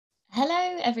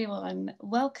Hello everyone,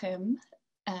 welcome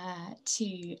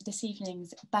to this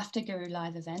evening's BAFTA Guru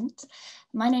Live event.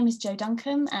 My name is Jo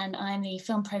Duncombe and I'm the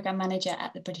Film Programme Manager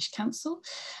at the British Council.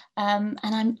 And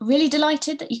I'm really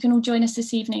delighted that you can all join us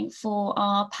this evening for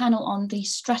our panel on the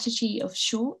strategy of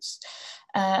shorts,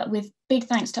 with big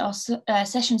thanks to our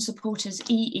session supporters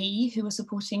EE, who are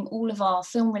supporting all of our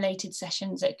film-related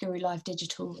sessions at Guru Live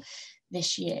Digital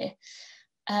this year.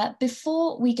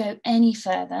 Before we go any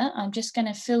further, I'm just going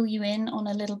to fill you in on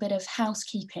a little bit of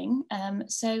housekeeping.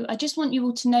 So I just want you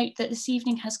all to note that this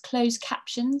evening has closed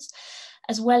captions,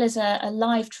 as well as a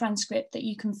live transcript that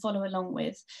you can follow along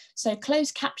with. So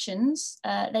closed captions,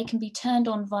 they can be turned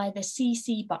on via the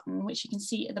CC button, which you can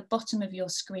see at the bottom of your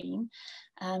screen.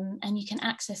 And you can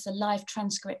access a live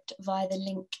transcript via the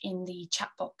link in the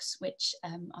chat box, which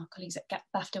our colleagues at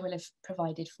BAFTA will have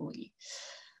provided for you.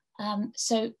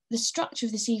 So the structure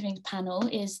of this evening's panel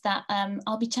is that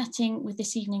I'll be chatting with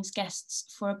this evening's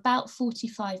guests for about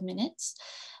 45 minutes.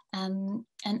 And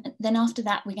then after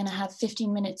that, we're going to have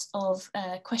 15 minutes of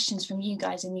questions from you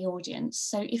guys in the audience.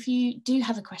 So if you do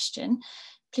have a question,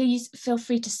 please feel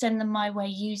free to send them my way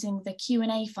using the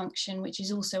Q&A function, which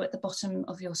is also at the bottom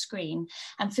of your screen.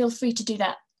 And feel free to do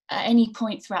that at any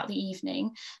point throughout the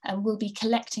evening, and we'll be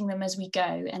collecting them as we go,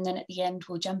 and then at the end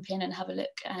we'll jump in and have a look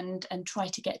and try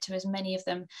to get to as many of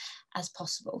them as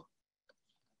possible.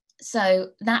 So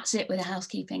that's it with the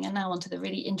housekeeping, and now on to the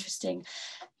really interesting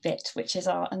bit, which is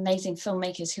our amazing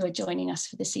filmmakers who are joining us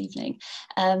for this evening.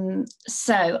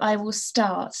 So I will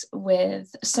start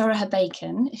with Soraha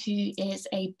Bacon, who is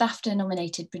a BAFTA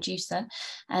nominated producer,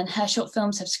 and her short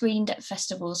films have screened at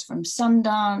festivals from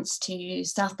Sundance to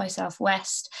South by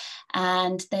Southwest,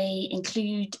 and they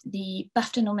include the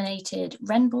BAFTA nominated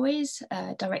Wren Boys,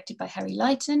 directed by Harry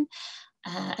Lighton,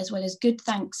 as well as Good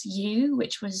Thanks You,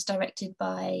 which was directed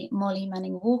by Molly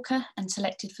Manning Walker and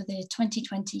selected for the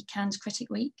 2020 Cannes Critic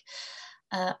Week.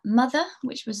 Mother,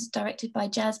 which was directed by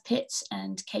Jazz Pitt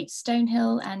and Kate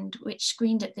Stonehill, and which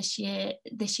screened at this year's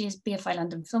BFI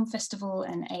London Film Festival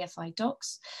and AFI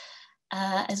Docs.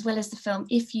 As well as the film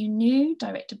If You Knew,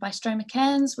 directed by Stroma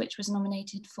Cairns, which was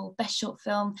nominated for Best Short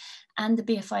Film and the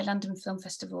BFI London Film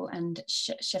Festival and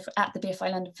at the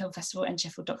BFI London Film Festival and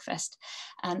Sheffield Doc Fest.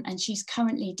 And she's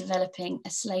currently developing a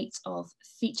slate of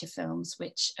feature films,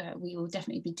 which we will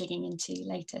definitely be digging into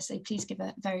later. So please give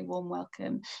a very warm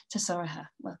welcome to Soraha.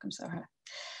 Welcome, Soraha.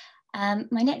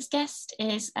 My next guest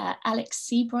is Alex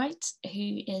Seabright,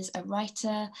 who is a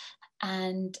writer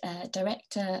and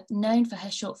director known for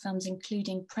her short films,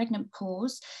 including Pregnant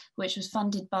Pause, which was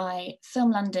funded by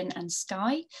Film London and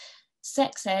Sky,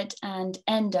 Sex Ed, and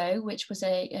Endo, which was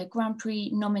a Grand Prix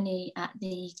nominee at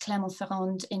the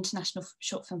Clermont-Ferrand International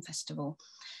Short Film Festival.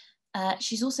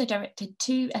 She's also directed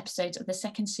 2 episodes of the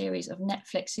second series of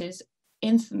Netflix's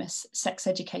infamous Sex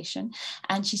Education,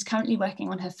 and she's currently working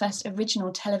on her first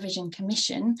original television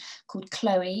commission called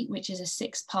Chloe, which is a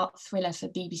 6-part thriller for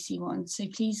BBC One. So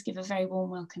please give a very warm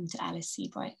welcome to Alice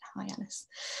Seabright. Hi, Alice.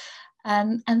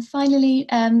 And finally,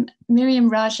 Miriam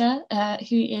Raja,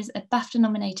 who is a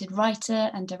BAFTA-nominated writer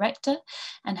and director,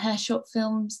 and her short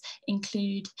films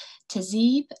include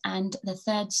Tazib and The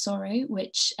Third Sorrow,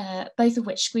 which both of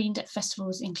which screened at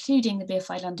festivals, including the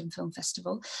BFI London Film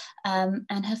Festival.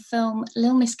 And her film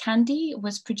Lil Miss Candy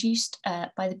was produced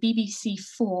by the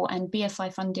BBC4 and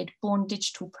BFI-funded Born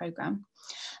Digital programme.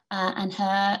 And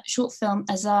her short film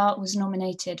Azar was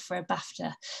nominated for a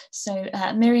BAFTA. So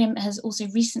Miriam has also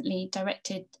recently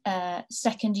directed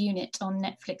second unit on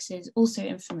Netflix's also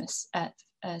infamous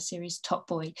series Top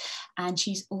Boy, and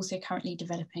she's also currently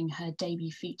developing her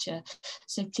debut feature.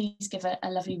 So please give a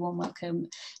lovely warm welcome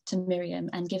to Miriam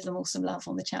and give them all some love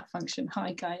on the chat function.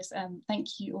 Hi guys, thank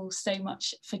you all so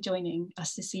much for joining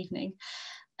us this evening.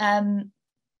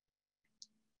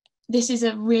 This is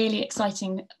a really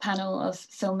exciting panel of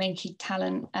filmmaking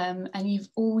talent, and you've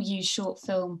all used short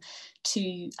film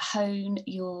to hone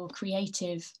your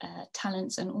creative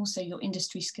talents and also your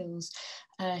industry skills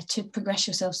to progress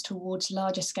yourselves towards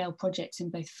larger scale projects in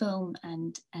both film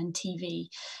and TV.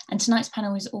 And tonight's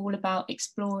panel is all about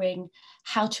exploring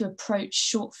how to approach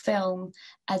short film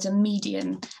as a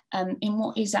medium in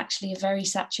what is actually a very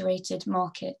saturated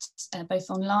market, both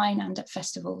online and at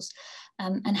festivals.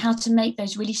 And how to make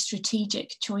those really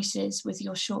strategic choices with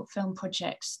your short film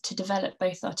projects to develop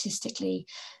both artistically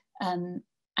and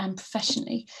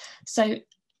professionally. So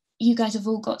you guys have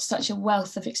all got such a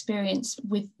wealth of experience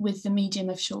with the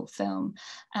medium of short film,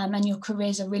 and your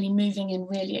careers are really moving in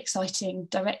really exciting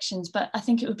directions. But I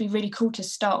think it would be really cool to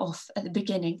start off at the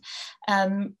beginning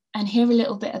and hear a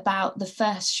little bit about the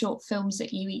first short films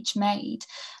that you each made.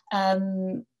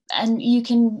 and you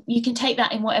can take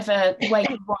that in whatever way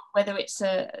you want, whether it's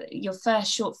your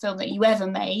first short film that you ever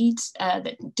made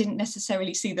that didn't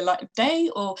necessarily see the light of day,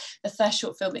 or the first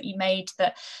short film that you made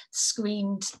that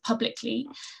screened publicly.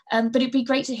 But it'd be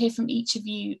great to hear from each of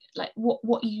you, like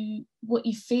what you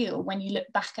feel when you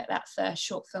look back at that first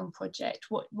short film project.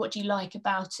 What do you like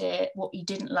about it, what you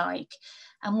didn't like,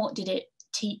 and what did it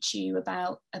teach you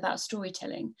about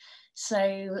storytelling?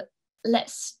 So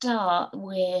let's start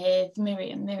with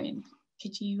Miriam. Miriam,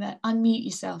 could you unmute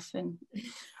yourself and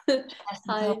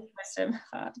Hi.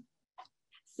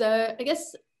 So I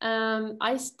guess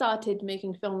I started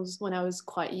making films when I was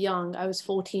quite young. I was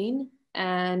 14,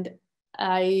 and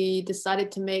I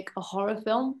decided to make a horror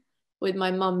film with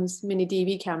my mum's mini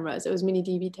DV cameras. It was mini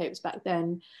DV tapes back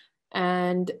then,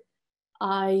 and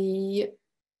I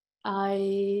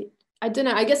don't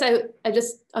know, I guess I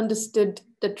just understood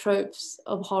the tropes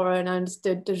of horror, and I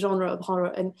understood the genre of horror,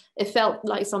 and it felt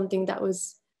like something that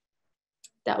was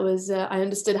I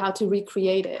understood how to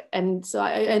recreate it. And so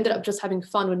I ended up just having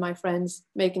fun with my friends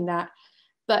making that.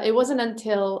 But it wasn't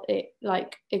until it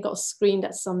got screened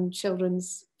at some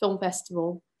children's film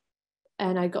festival,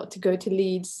 and I got to go to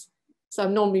Leeds. So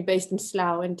I'm normally based in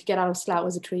Slough, and to get out of Slough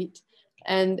was a treat.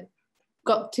 And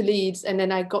got to Leeds, and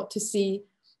then I got to see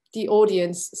the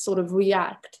audience sort of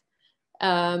react.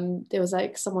 There was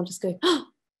like someone just going,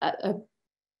 at a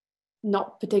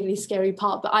not particularly scary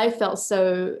part, but I felt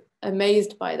so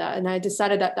amazed by that, and I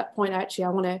decided at that point, actually, I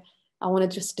want to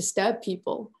just disturb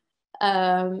people.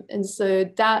 And so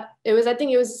that I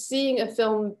think it was seeing a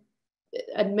film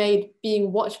and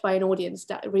being watched by an audience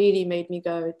that really made me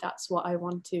go, that's what I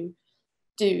want to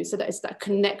do. So that it's that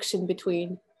connection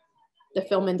between the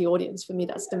film and the audience. For me,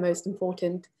 that's the most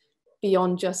important,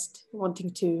 beyond just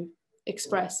wanting to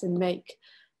express and make.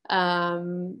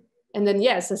 And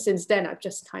then, so since then, I've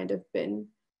just kind of been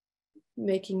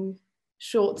making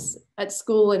shorts at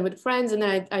school and with friends, and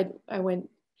then I went,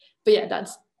 but yeah,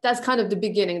 that's kind of the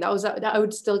beginning. That I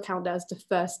would still count that as the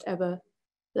first ever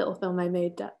little film I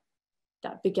made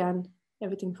that began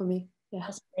everything for me. Yeah,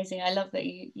 that's amazing. I love that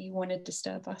you want to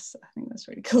disturb us. I think that's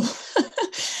really cool.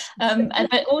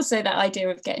 But also that idea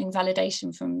of getting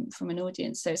validation from an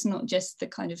audience. So it's not just the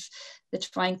kind of the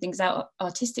trying things out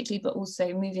artistically, but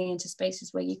also moving into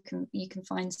spaces where you can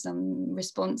find some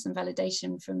response and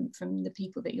validation from the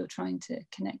people that you're trying to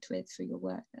connect with through your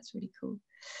work. That's really cool.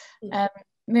 Yeah.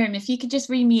 Miriam, if you could just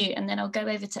remute, and then I'll go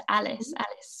over to Alice.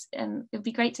 Alice, it would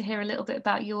be great to hear a little bit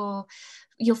about your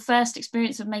first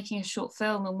experience of making a short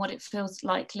film and what it feels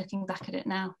like looking back at it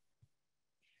now.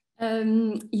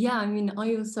 Yeah, I mean,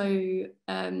 I also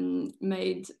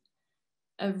made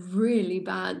a really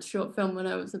bad short film when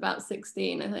I was about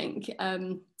 16, I think.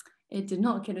 It did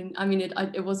not get in, I mean,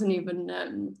 it wasn't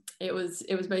even, it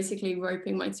was basically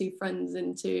roping my two friends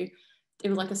into, it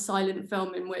was like a silent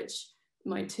film in which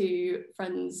my two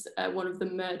friends, one of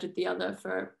them murdered the other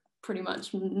for pretty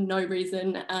much no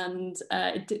reason, and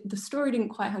the story didn't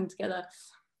quite hang together.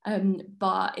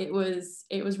 But it was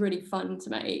really fun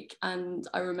to make, and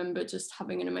I remember just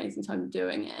having an amazing time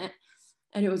doing it.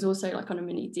 And it was also like on a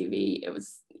mini DV. It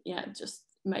was just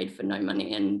made for no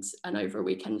money and over a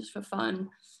weekend just for fun.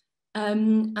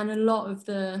 And a lot of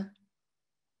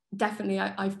definitely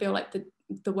I feel like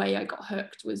the way I got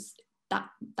hooked was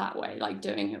that way, like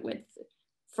doing it with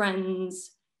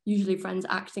friends, usually friends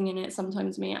acting in it,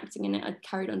 sometimes me acting in it. I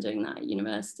carried on doing that at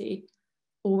university,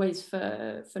 always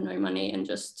for no money, and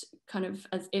just kind of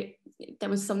there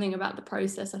was something about the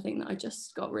process, I think, that I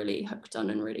just got really hooked on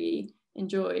and really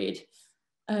enjoyed.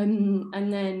 And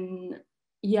then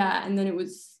it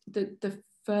was the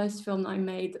first film that I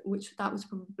made, that was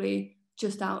probably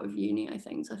just out of uni, I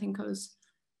think. So I think I was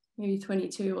maybe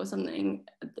 22 or something,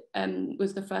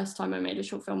 was the first time I made a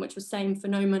short film, which was same for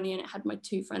no money, and it had my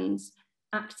two friends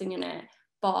acting in it.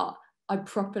 But I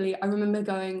remember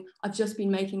going, I've just been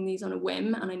making these on a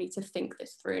whim, and I need to think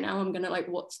this through now. I'm gonna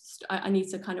I need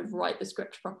to kind of write the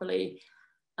script properly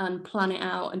and plan it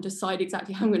out and decide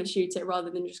exactly how I'm going to shoot it,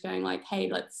 rather than just going like, hey,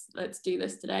 let's do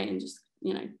this today, and just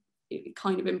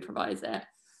kind of improvise it.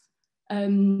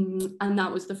 And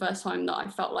that was the first time that I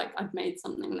felt like I'd made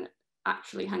something that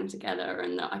actually hung together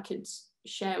and that I could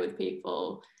share with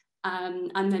people.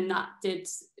 And then that did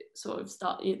sort of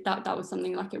start, that was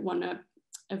something like it won a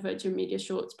Virgin Media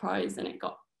Shorts prize, and it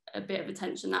got a bit of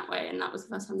attention that way. And that was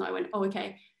the first time that I went, oh,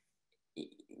 okay,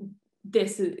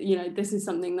 this is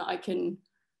something that I can,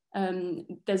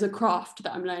 there's a craft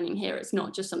that I'm learning here. It's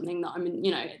not just something that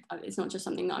it's not just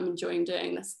something that I'm enjoying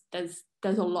doing. There's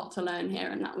a lot to learn here.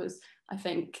 And that was, I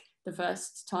think, the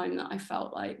first time that I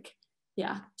felt like,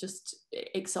 just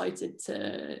excited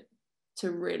to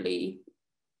really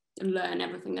learn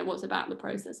everything there was about the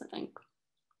process, I think.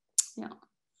 Yeah.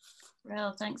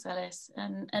 Well, thanks, Alice.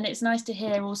 And it's nice to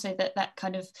hear also that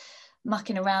kind of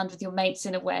mucking around with your mates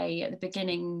in a way at the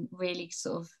beginning really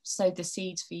sort of sowed the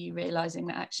seeds for you, realizing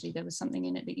that actually there was something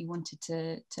in it that you wanted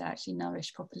to actually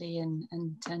nourish properly and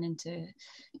turn into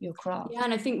your craft. Yeah,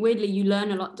 and I think weirdly you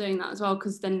learn a lot doing that as well,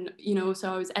 because then, you know,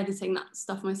 also I was editing that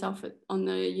stuff myself on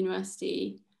the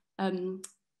university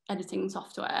editing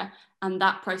software, and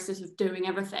that process of doing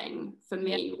everything for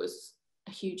me was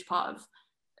a huge part of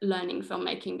learning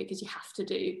filmmaking, because you have to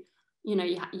do, you know,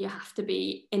 you have to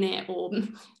be in it or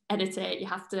edit it, you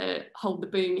have to hold the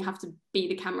boom, you have to be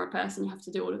the camera person, you have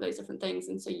to do all of those different things,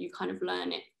 and so you kind of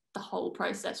learn it, the whole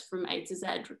process from A to Z,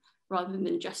 rather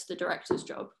than just the director's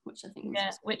job, which I think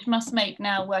was which must make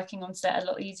now working on set a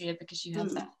lot easier, because you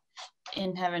have that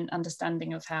inherent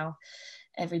understanding of how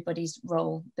everybody's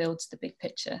role builds the big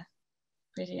picture.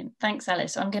 Brilliant, thanks,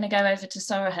 Alice. I'm going to go over to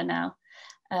Soraha now.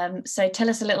 So tell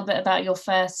us a little bit about your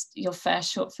first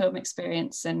short film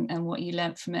experience and what you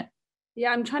learned from it.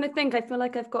 Yeah, I'm trying to think. I feel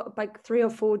like I've got like 3 or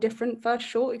 4 different first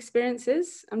short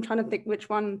experiences. I'm trying to think which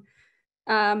one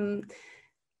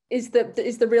is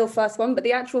the real first one. But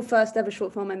the actual first ever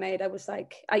short film I made, I was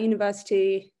like at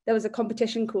university. There was a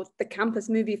competition called the Campus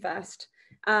Movie Fest,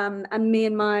 and me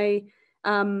and my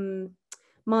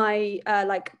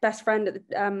like best friend at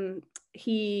the,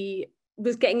 he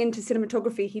was getting into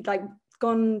cinematography. He'd like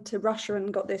gone to Russia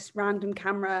and got this random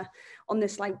camera on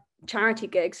this like charity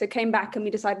gig, so came back and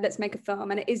we decided, let's make a film.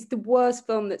 And it is the worst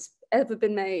film that's ever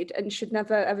been made and should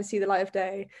never ever see the light of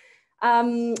day,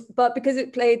 but because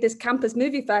it played this Campus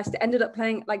Movie Fest, it ended up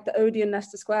playing like the Odeon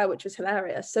Leicester Square, which was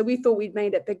hilarious. So we thought we'd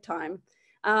made it big time,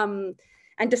 and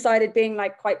decided, being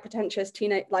like quite pretentious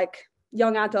teenage, like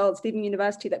young adults leaving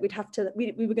university, that we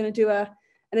were going to do an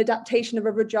adaptation of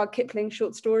a Rudyard Kipling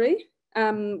short story,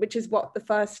 which is what the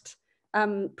first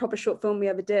proper short film we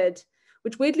ever did,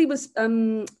 which weirdly was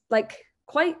like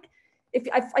quite,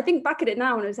 I think back at it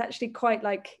now, and it was actually quite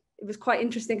like, it was quite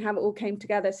interesting how it all came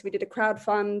together. So we did a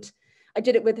crowdfund. I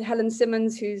did it with Helen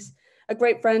Simmons, who's a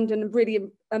great friend and a really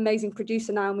amazing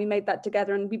producer now, and we made that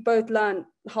together, and we both learned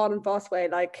hard and fast way,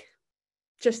 like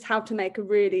just how to make a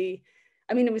really,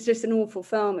 I mean, it was just an awful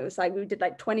film. It was like, we did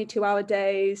like 22-hour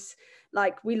days,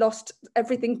 like we lost,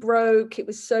 everything broke, it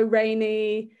was so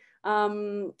rainy,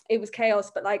 it was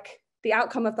chaos, but like the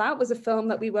outcome of that was a film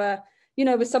that we were, you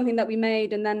know, was something that we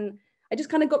made. And then I just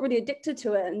kind of got really addicted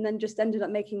to it, and then just ended up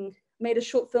made a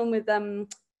short film with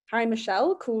Harry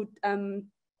Michel called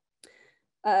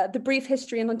The Brief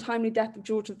History and Untimely Death of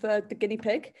George III, the Guinea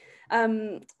Pig,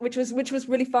 which was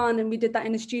really fun. And we did that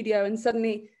in a studio, and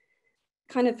suddenly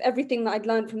kind of everything that I'd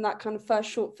learned from that kind of first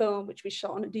short film, which we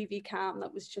shot on a DV cam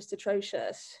that was just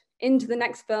atrocious, into the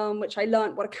next film, which I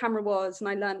learned what a camera was, and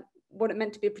I learned what it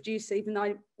meant to be a producer, even though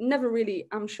I never really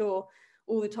am sure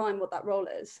all the time what that role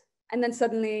is. And then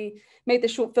suddenly made the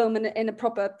short film in a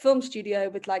proper film studio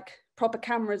with like proper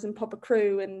cameras and proper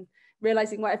crew, and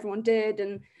realizing what everyone did.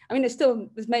 And I mean, it still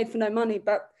was made for no money,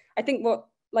 but I think what,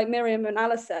 like Miriam and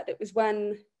Alice said, it was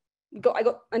when I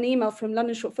got an email from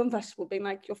London Short Film Festival being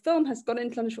like, your film has gone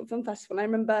into London Short Film Festival. And I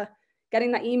remember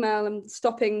getting that email and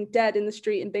stopping dead in the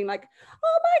street and being like,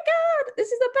 oh my God, this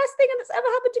is the best thing that's ever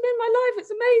happened to me in my life.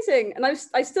 It's amazing. And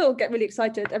I still get really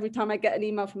excited every time I get an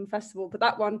email from a festival. But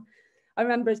that one I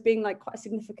remember as being like quite a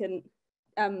significant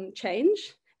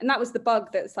change. And that was the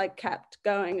bug that's like kept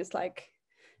going. It's like,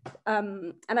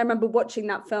 and I remember watching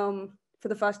that film for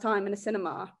the first time in a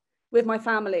cinema with my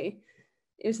family.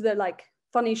 It was the like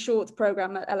funny shorts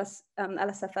program at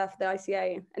LSFF, the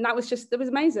ICA. And that was it was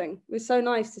amazing. It was so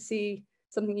nice to see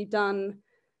something you'd done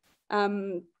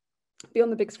be on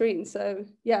the big screen. So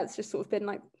yeah, it's just sort of been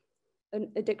like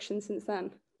an addiction since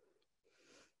then.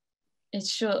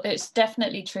 It's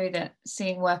definitely true that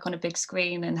seeing work on a big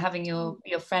screen and having your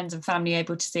friends and family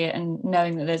able to see it, and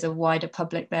knowing that there's a wider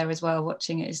public there as well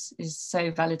watching it, is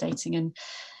so validating and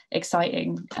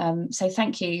exciting. So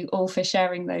thank you all for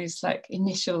sharing those like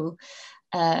initial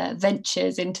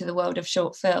ventures into the world of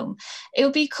short film. It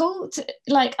would be cool to,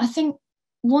 like, I think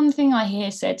one thing I hear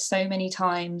said so many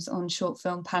times on short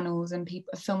film panels and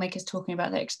filmmakers talking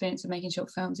about their experience of making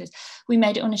short films is, we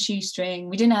made it on a shoestring,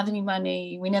 we didn't have any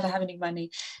money, we never have any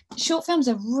money. Short films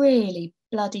are really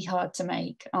bloody hard to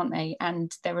make, aren't they?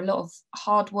 And they're a lot of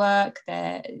hard work.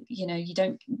 They're, you know,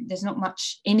 there's not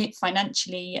much in it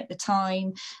financially at the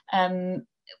time.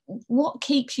 What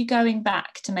keeps you going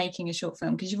back to making a short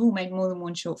film? Because you've all made more than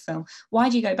one short film. Why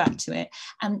do you go back to it?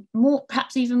 And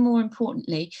perhaps even more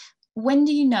importantly, when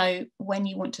do you know when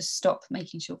you want to stop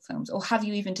making short films, or have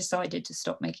you even decided to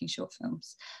stop making short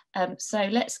films? So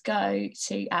let's go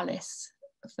to Alice.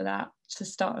 for that to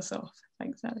start us off?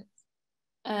 Thanks, Alice.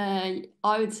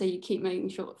 I would say you keep making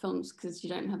short films because you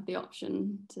don't have the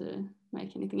option to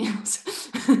make anything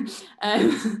else.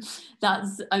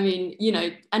 That's, I mean, you know,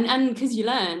 and because you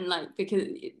learn, like, because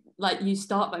like you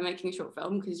start by making a short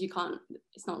film because you can't,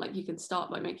 it's not like you can start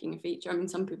by making a feature. I mean,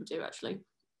 some people do actually,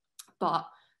 but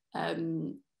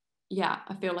yeah,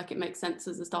 I feel like it makes sense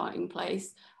as a starting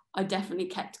place. I definitely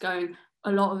kept going.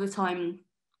 A lot of the time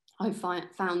I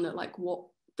found that like what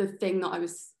the thing that I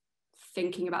was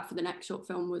thinking about for the next short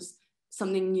film was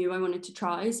something new I wanted to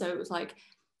try. So it was like,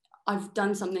 I've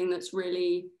done something that's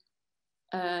really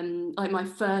like my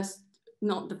first,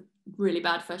 not the really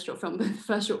bad first short film, but the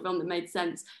first short film that made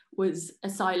sense was a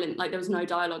silent, like there was no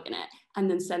dialogue in it. And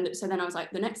then so then I was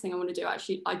like, the next thing I want to do,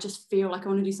 actually, I just feel like I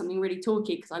want to do something really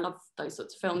talky because I love those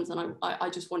sorts of films, and I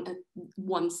just want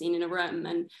one scene in a room.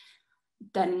 And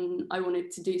then I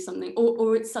wanted to do something,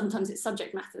 or it's sometimes it's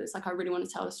subject matter. It's like, I really want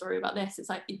to tell a story about this. It's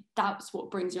like, that's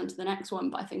what brings you on to the next one.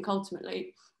 But I think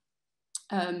ultimately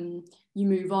you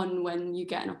move on when you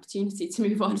get an opportunity to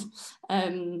move on.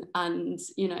 And,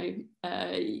 you know,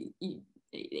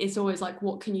 it's always like,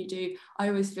 what can you do? I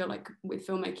always feel like with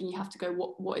filmmaking, you have to go,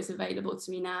 what is available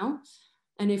to me now?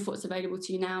 And if what's available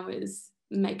to you now is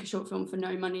make a short film for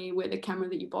no money with a camera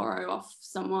that you borrow off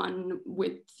someone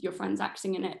with your friends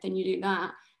acting in it, then you do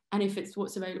that. And if it's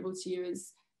what's available to you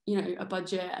is, you know, a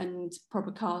budget and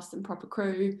proper cast and proper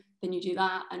crew, then you do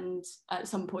that. And at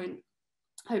some point,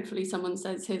 hopefully someone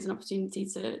says, here's an opportunity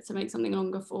to make something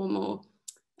longer form, or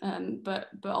but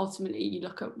ultimately you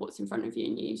look at what's in front of you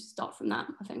and you start from that,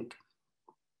 I think.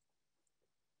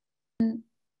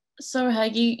 Sorry,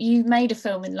 you made a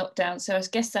film in lockdown, so I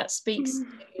guess that speaks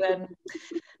to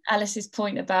Alice's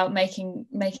point about making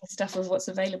stuff with what's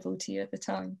available to you at the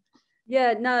time.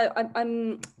 Yeah, no,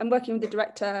 I'm working with the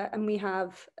director, and we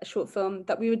have a short film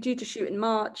that we were due to shoot in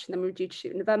March, and then we were due to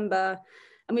shoot in November,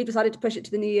 and we decided to push it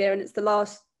to the new year, and it's the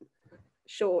last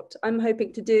short I'm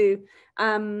hoping to do.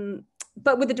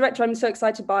 But with the director, I'm so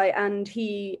excited by, and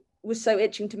he was so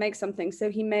itching to make something, so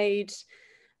he made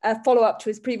a follow-up to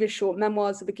his previous short,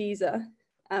 Memoirs of a Geezer,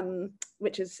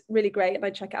 which is really great, and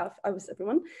I check it out if I was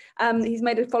everyone. He's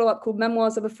made a follow-up called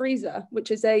Memoirs of a Freezer,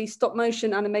 which is a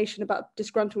stop-motion animation about a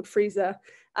disgruntled freezer.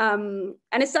 And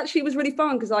it's actually, it was really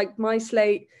fun because like my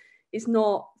slate is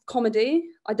not comedy.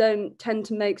 I don't tend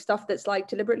to make stuff that's like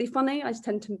deliberately funny. I just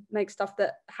tend to make stuff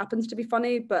that happens to be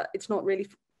funny, but it's not really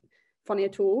funny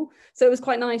at all. So it was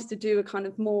quite nice to do a kind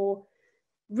of more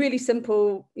really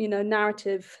simple, you know,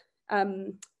 narrative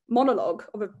monologue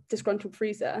of a disgruntled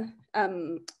freezer.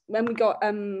 When we got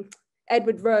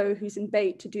Edward Rowe, who's in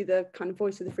Bait, to do the kind of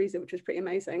voice of the freezer, which was pretty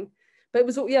amazing. But it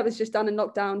was all, yeah, it was just done in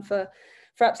lockdown for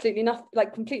absolutely nothing,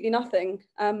 like completely nothing.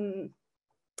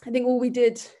 I think all we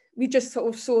did, we just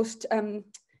sort of sourced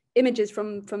images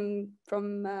from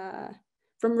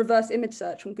reverse image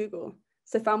search from Google.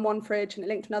 So found one fridge and it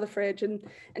linked to another fridge and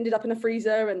ended up in a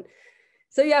freezer. And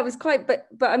so yeah, it was quite, but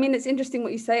I mean, it's interesting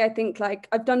what you say. I think like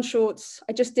I've done shorts.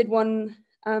 I just did one,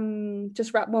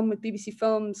 just wrapped one with BBC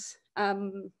Films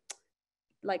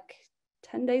like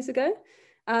 10 days ago.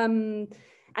 And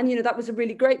you know, that was a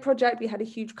really great project. We had a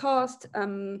huge cast,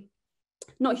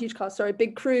 not a huge cast, sorry, a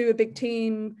big crew, a big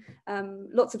team,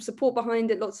 lots of support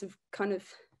behind it, lots of kind of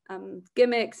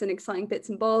gimmicks and exciting bits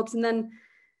and bobs.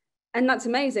 And that's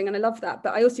amazing. And I love that.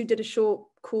 But I also did a short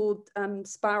called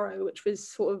Sparrow, which was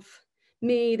sort of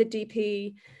me, the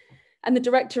DP, and the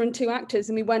director and two actors.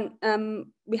 And we went,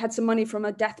 we had some money from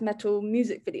a death metal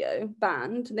music video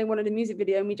band, and they wanted a music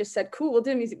video. And we just said, cool, we'll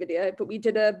do a music video. But we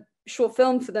did a short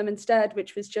film for them instead,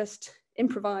 which was just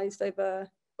improvised over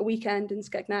a weekend in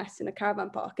Skegness in a caravan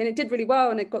park. And it did really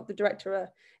well. And it got the director an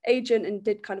agent and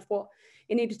did kind of what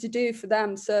it needed to do for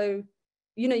them. So,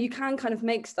 you know, you can kind of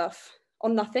make stuff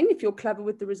on nothing if you're clever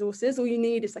with the resources. All you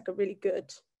need is like a really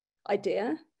good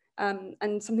idea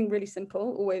and something really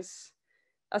simple. Always,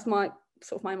 that's my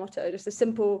sort of my motto. Just a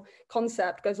simple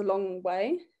concept goes a long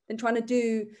way. Then trying to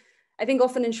do, I think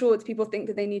often in shorts people think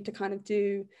that they need to kind of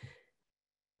do,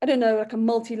 I don't know, like a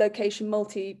multi-location,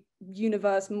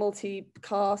 multi-universe,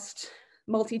 multi-cast,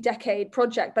 multi-decade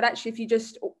project. But actually, if you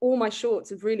just, all my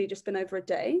shorts have really just been over a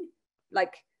day,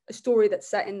 like a story that's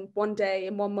set in one day,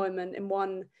 in one moment, in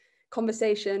one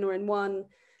conversation, or in one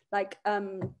like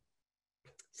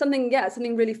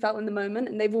something really felt in the moment.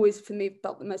 And they've always for me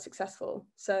felt the most successful.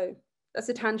 So that's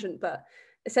a tangent, but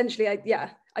essentially I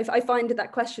find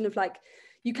that question of like,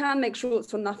 you can make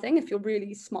shorts on nothing if you're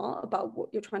really smart about what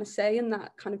you're trying to say in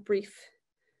that kind of brief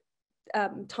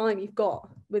time you've got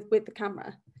with the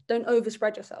camera. Don't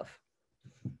overspread yourself.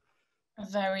 A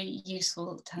very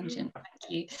useful tangent, thank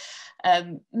you.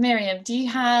 Miriam, do you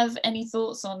have any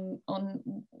thoughts on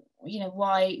you know,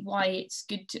 why it's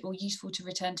good or useful to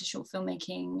return to short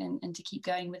filmmaking and to keep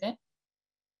going with it?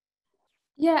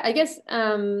 Yeah, I guess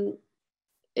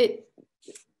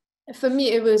for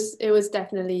me it was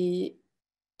definitely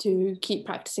to keep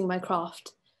practicing my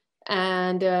craft,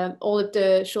 and all of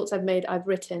the shorts I've made I've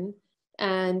written,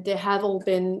 and they have all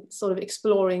been sort of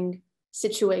exploring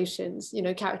situations, you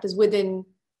know, characters within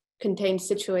contained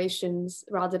situations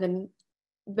rather than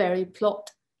very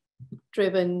plot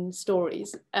driven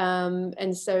stories,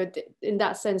 and so in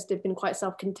that sense they've been quite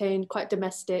self-contained, quite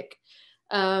domestic,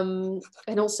 and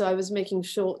also I was making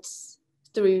shorts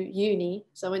through uni,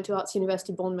 so I went to Arts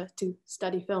University Bournemouth to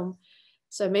study film,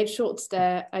 so I made shorts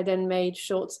there. I then made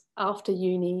shorts after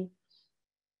uni,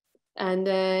 and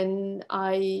then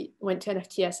I went to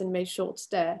NFTS and made shorts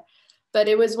there. But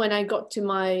it was when I got to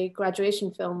my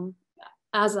graduation film,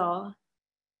 Azar,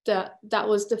 that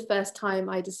was the first time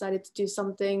I decided to do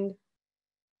something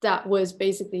that was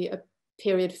basically a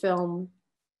period film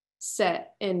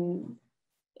set in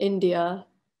India,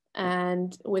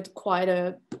 and with quite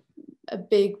a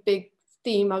big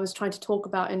theme I was trying to talk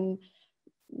about in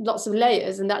lots of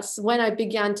layers. And that's when I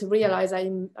began to realize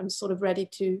I'm sort of ready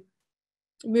to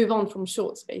move on from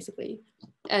shorts, basically,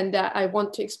 and that I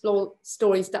want to explore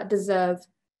stories that deserve,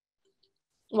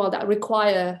 well, that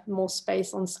require more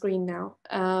space on screen now.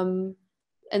 And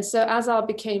so Azar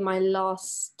became my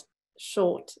last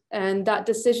short, and that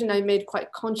decision I made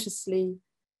quite consciously.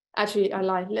 Actually, I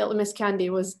lie, Little Miss Candy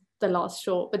was the last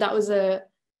short, but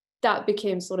that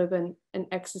became sort of an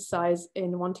exercise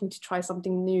in wanting to try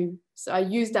something new. So I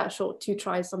used that short to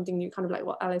try something new, kind of like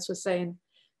what Alice was saying,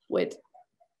 with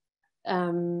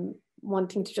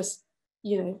wanting to just,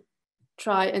 you know,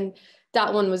 try. And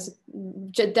that one was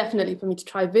definitely for me to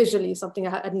try visually, something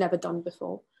I had never done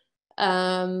before.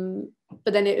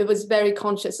 But then it was very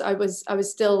conscious. I was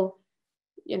still,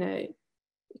 you know,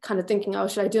 kind of thinking, oh,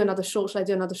 should I do another short? Should I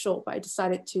do another short? But I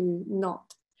decided to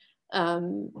not.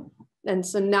 And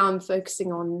so now I'm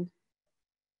focusing on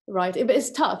writing. But it's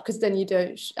tough because then you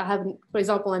don't, I haven't, for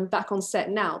example, I'm back on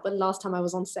set now, but last time I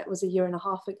was on set was 1.5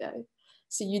 years ago.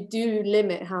 So you do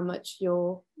limit how much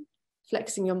you're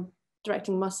flexing your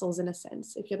directing muscles, in a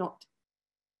sense, if you're not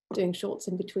doing shorts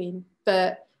in between.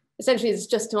 But essentially it's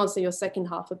just to answer your second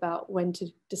half about when to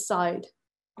decide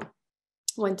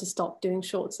when to stop doing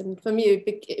shorts. And for me,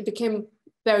 it became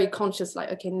very conscious,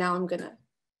 like, okay, now I'm gonna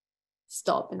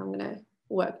stop and I'm gonna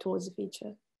work towards a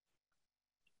feature.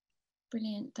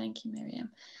 Brilliant, thank you,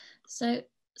 Miriam. So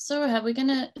Soraha, we're going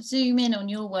to zoom in on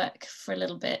your work for a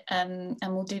little bit, and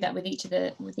we'll do that with each of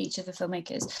the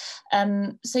filmmakers.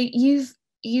 So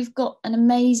you've got an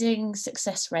amazing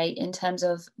success rate in terms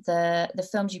of the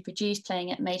films you produce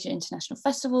playing at major international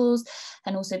festivals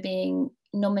and also being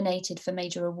nominated for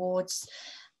major awards.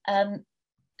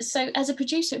 So as a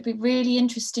producer, it'd be really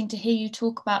interesting to hear you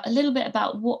talk about a little bit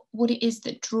about what it is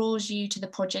that draws you to the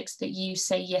projects that you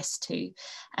say yes to,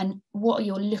 and what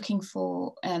you're looking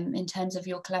for in terms of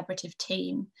your collaborative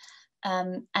team,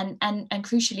 and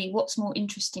crucially, what's more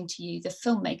interesting to you, the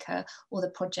filmmaker or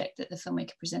the project that the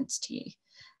filmmaker presents to you.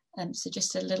 So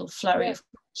just a little flurry of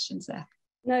questions there.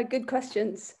 No, good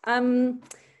questions.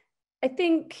 I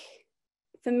think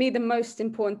for me, the most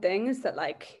important thing is that,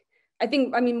 like,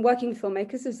 working with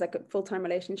filmmakers is like a full-time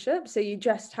relationship. So you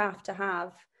just have to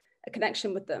have a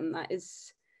connection with them that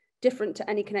is different to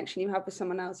any connection you have with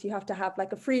someone else. You have to have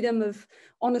like a freedom of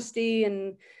honesty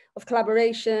and of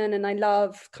collaboration. And I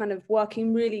love kind of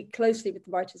working really closely with the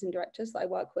writers and directors that I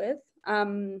work with.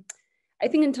 I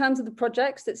think in terms of the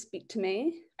projects that speak to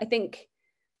me, I think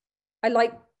I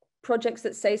like projects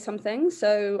that say something.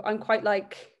 So I'm quite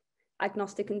like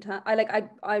agnostic in terms.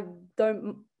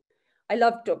 I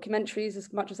love documentaries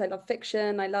as much as I love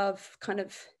fiction. I love kind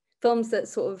of films that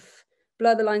sort of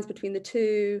blur the lines between the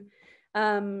two.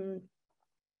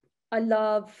 I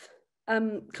love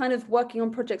kind of working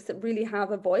on projects that really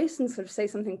have a voice and sort of say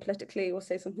something politically or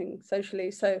say something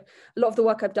socially. So a lot of the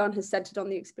work I've done has centered on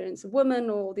the experience of women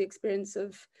or the experience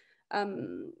of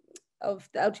the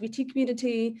LGBT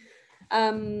community,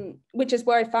 which is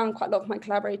where I found quite a lot of my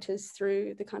collaborators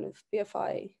through the kind of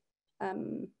BFI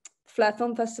Flair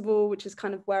Film Festival, which is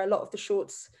kind of where a lot of the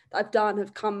shorts that I've done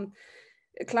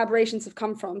collaborations have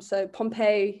come from. So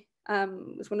Pompeii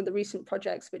was one of the recent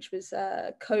projects, which was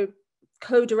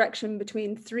co-direction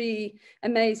between 3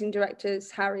 amazing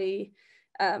directors, Harry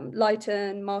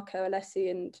Leighton, Marco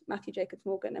Alessi, and Matthew Jacobs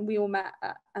Morgan. And we all met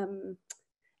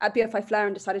at BFI Flair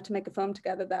and decided to make a film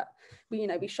together that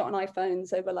we shot on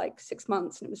iPhones over like 6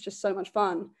 months, and it was just so much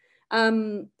fun.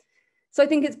 So I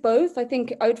think it's both. I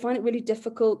think I would find it really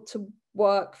difficult to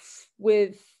work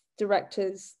with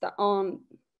directors that aren't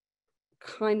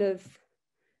kind of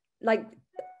like,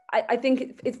 I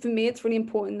think for me, it's really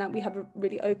important that we have a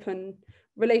really open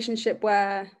relationship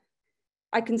where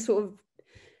I can sort of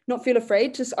not feel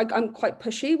afraid. I'm quite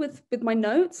pushy with my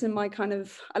notes and I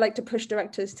like to push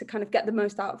directors to kind of get the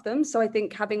most out of them. So I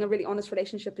think having a really honest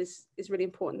relationship is really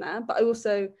important there. But I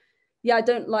also, I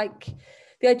don't like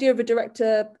the idea of a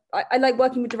director. I like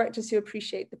working with directors who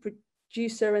appreciate the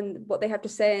producer and what they have to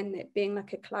say, and it being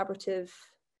like a collaborative,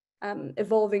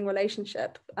 evolving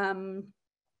relationship.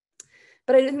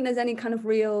 But I don't think there's any kind of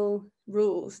real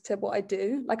rules to what I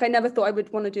do. Like, I never thought I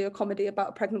would want to do a comedy about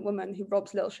a pregnant woman who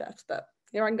robs little chefs, but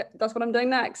that's what I'm doing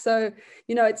next. So,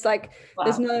 it's like, wow.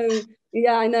 There's no,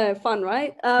 I know, fun,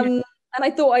 right? And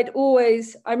I thought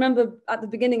I remember at the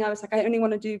beginning, I was like, I only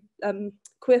want to do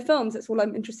queer films. That's all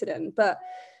I'm interested in. But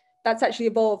that's actually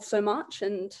evolved so much.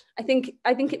 And I think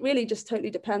it really just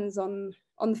totally depends on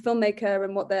the filmmaker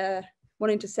and what they're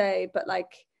wanting to say. But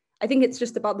like, I think it's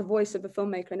just about the voice of a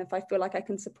filmmaker. And if I feel like I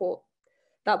can support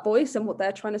that voice and what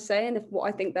they're trying to say, and if what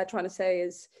I think they're trying to say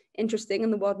is interesting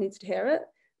and the world needs to hear it,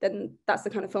 then that's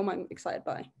the kind of film I'm excited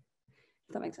by,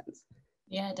 if that makes sense.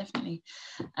 Yeah, definitely.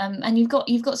 And you've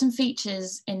got some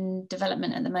features in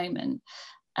development at the moment,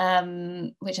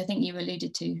 which I think you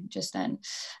alluded to just then.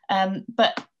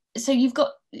 But so you're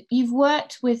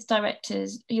working with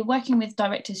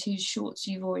directors whose shorts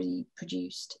you've already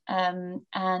produced,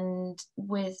 and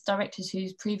with directors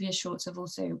whose previous shorts have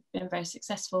also been very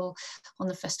successful on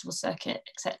the festival circuit,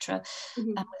 etc. Mm-hmm.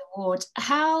 With awards.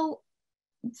 How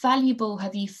valuable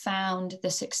have you found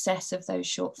the success of those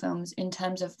short films in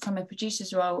terms of, from a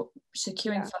producer's role,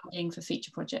 securing funding for feature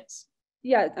projects?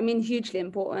 Yeah, I mean, hugely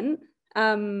important.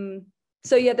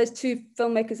 So yeah, there's two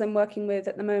filmmakers I'm working with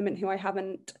at the moment who I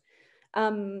haven't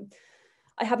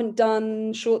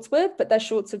done shorts with, but their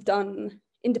shorts have done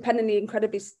independently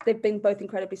they've been both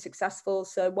incredibly successful.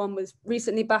 So one was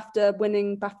recently BAFTA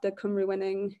Cymru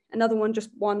winning, another one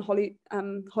just won Holly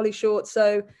short.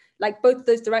 So like, both of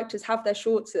those directors have their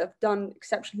shorts that have done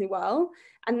exceptionally well,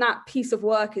 and that piece of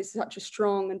work is such a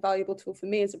strong and valuable tool for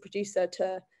me as a producer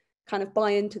to kind of buy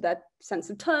into their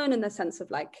sense of tone and their sense of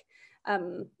like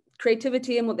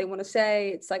creativity and what they want to say.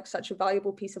 It's like such a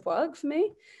valuable piece of work for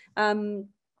me.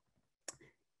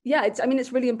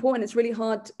 It's really important. It's really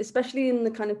hard, especially in the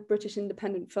kind of British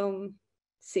independent film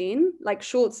scene. Like,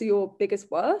 shorts are your biggest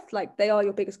worth. Like, they are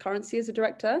your biggest currency as a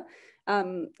director.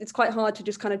 It's quite hard to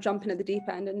just kind of jump in at the deep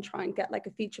end and try and get like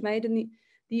a feature made in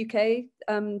the UK,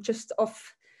 just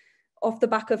off the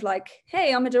back of like,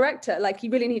 hey, I'm a director. Like, you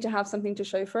really need to have something to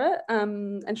show for it.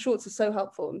 And shorts are so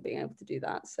helpful in being able to do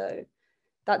that. So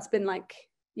that's been like,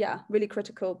 really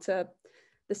critical to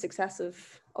the success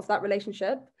of that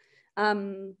relationship.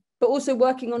 But also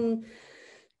working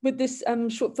with this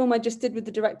short film I just did with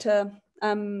the director,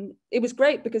 it was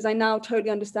great because I now totally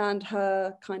understand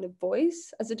her kind of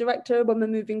voice as a director when we're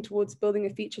moving towards building a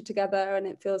feature together, and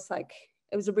it feels like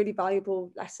it was a really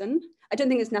valuable lesson. I don't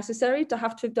think it's necessary to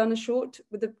have to have done a short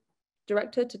with a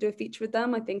director to do a feature with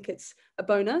them. I think it's a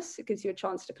bonus. It gives you a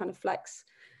chance to kind of flex,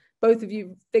 both of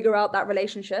you figure out that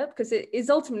relationship, because it is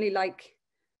ultimately like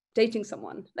dating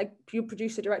someone. Like, your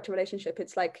producer-director relationship,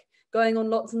 it's like going on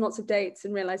lots and lots of dates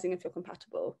and realizing if you're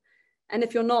compatible. And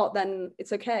if you're not, then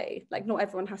it's okay. Like, not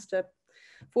everyone has to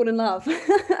fall in love.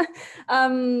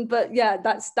 But yeah,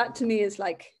 that to me is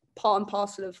like part and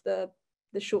parcel of the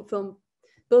short film,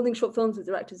 building short films with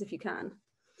directors if you can.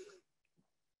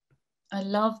 I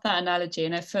love that analogy,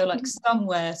 and I feel like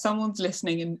somewhere someone's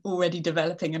listening and already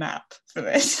developing an app for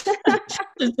this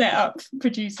to set up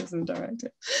producers and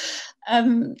directors.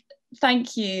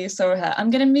 Thank you, Soraha. I'm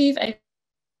going to move over.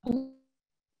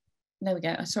 There we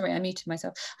go. Sorry, I muted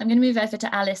myself. I'm going to move over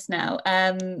to Alice now,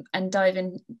 and dive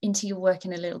into your work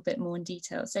in a little bit more in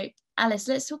detail. So, Alice,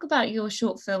 let's talk about your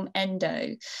short film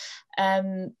Endo.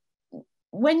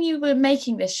 When you were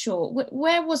making this short,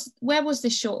 where was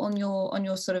this short on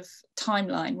your sort of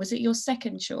timeline? Was it your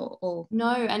second short, or?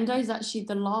 No, Endo is actually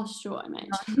the last short I made.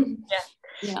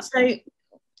 Yeah. So,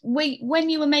 when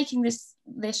you were making this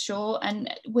short,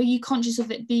 and were you conscious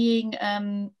of it being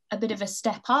a bit of a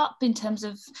step up in terms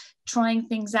of trying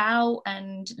things out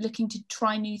and looking to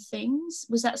try new things?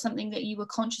 Was that something that you were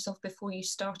conscious of before you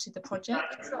started the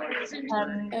project?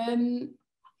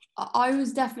 I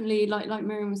was definitely, like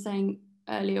Miriam was saying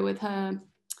earlier with her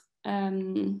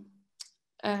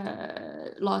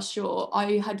last short,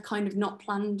 I had kind of not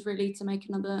planned really to make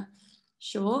another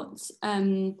short,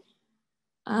 and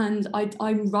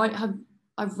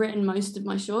I I've written most of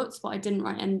my shorts, but I didn't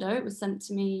write Endo. It was sent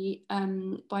to me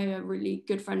by a really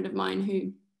good friend of mine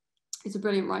who is a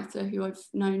brilliant writer who I've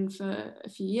known for a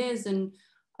few years, and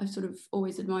I've sort of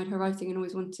always admired her writing and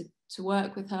always wanted to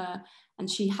work with her. And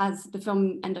she has, the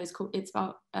film Endo is called, it's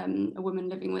about a woman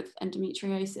living with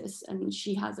endometriosis, and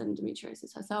she has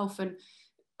endometriosis herself, and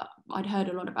I'd heard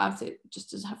a lot about it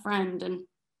just as her friend, and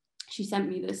she sent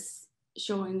me this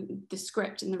showing the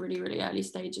script in the really, really early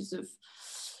stages of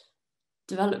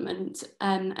development,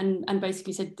 and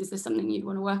basically said, is this something you'd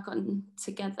want to work on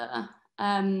together?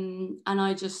 And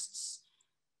I just,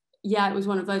 yeah, it was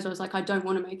one of those, I was like, I don't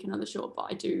want to make another short, but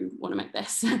I do want to make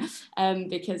this,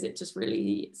 because it just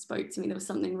really spoke to me. There was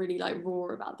something really like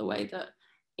raw about the way that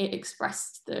it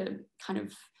expressed the kind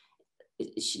of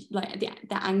like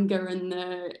the anger and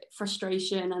the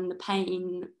frustration and the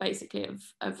pain basically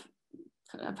of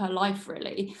her life,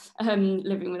 really,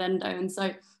 living with endo. And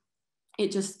so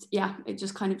it just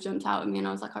kind of jumped out at me, and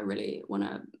I was like, I really want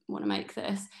to make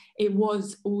this. It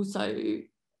was also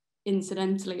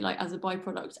incidentally, like as a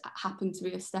byproduct, happened to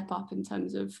be a step up in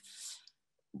terms of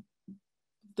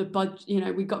the budget. You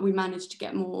know, we managed to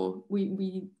get more.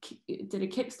 We did a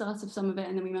Kickstarter of some of it,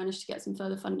 and then we managed to get some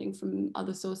further funding from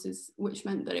other sources, which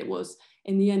meant that it was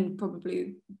in the end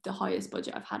probably the highest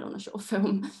budget I've had on a short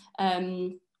film.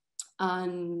 And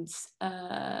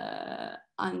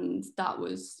that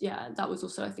was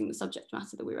also, I think, the subject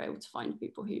matter that we were able to find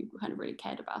people who kind of really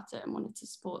cared about it and wanted to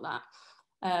support that.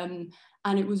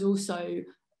 And it was also,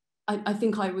 I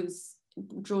think I was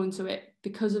drawn to it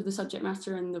because of the subject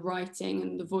matter and the writing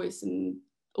and the voice and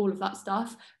all of that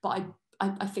stuff. But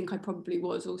I think I probably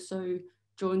was also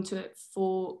drawn to it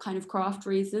for kind of craft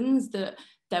reasons, that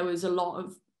there was a lot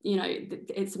of, you know,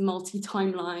 it's a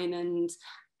multi-timeline, and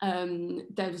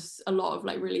there's a lot of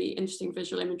like really interesting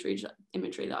visual imagery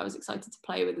that I was excited to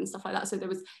play with and stuff like that. So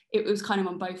it was kind of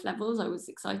on both levels. I was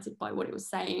excited by what it was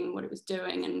saying, what it was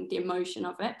doing, and the emotion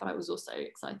of it, but I was also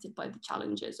excited by the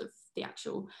challenges of the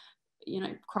actual, you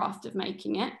know, craft of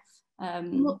making it.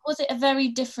 Was it a very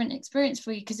different experience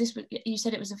for you? Because you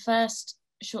said it was the first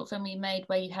short film you made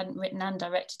where you hadn't written and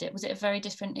directed it. Was it a very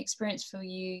different experience for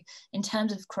you in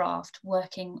terms of craft,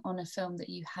 working on a film that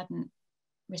you hadn't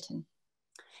written?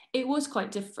 It was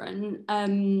quite different,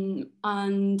 and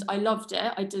I loved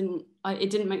it. It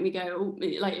didn't make me go,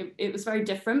 like, it was very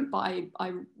different, but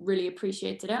I really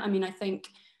appreciated it. I mean, I think,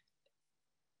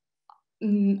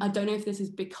 I don't know if this is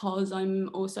because I'm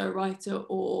also a writer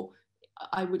or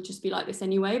I would just be like this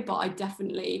anyway, but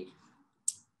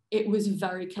it was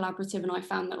very collaborative, and I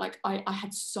found that like I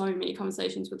had so many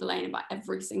conversations with Elaine about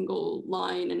every single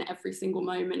line and every single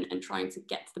moment, and trying to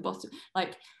get to the bottom.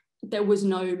 Like, there was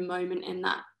no moment in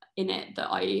it that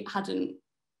I hadn't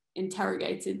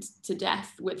interrogated to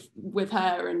death with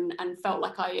her, and felt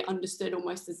like I understood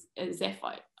almost as if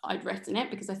I'd written it,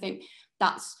 because I think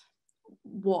that's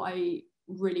what I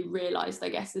really realized, I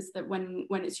guess, is that when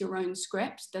it's your own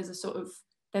script,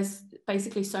 there's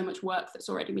basically so much work that's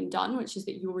already been done, which is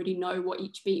that you already know what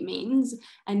each beat means,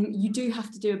 and you do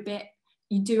have to do a bit.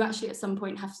 You do actually at some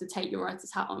point have to take your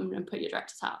writer's hat on and put your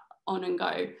director's hat on and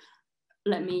go,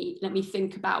 let me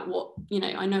think about what, you know,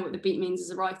 I know what the beat means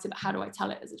as a writer, but how do I tell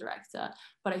it as a director?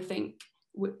 But I think,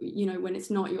 you know, when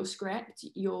it's not your script,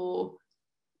 you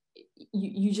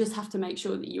just have to make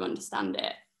sure that you understand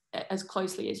it as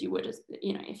closely as you would, as,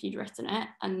 you know, if you'd written it,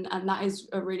 and that is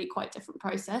a really quite different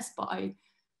process. But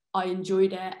I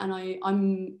enjoyed it, and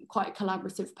I'm quite a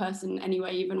collaborative person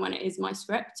anyway, even when it is my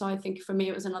script. So I think for me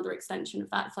it was another extension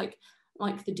of that. It's like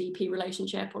the DP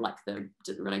relationship, or like the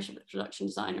relationship with the production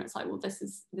designer. It's like, well, this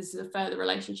is a further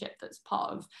relationship that's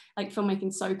part of, like,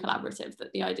 filmmaking so collaborative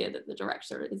that the idea that the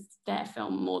director is their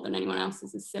film more than anyone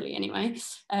else's is silly anyway.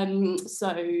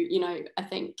 So, you know, I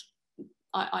think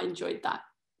I enjoyed that.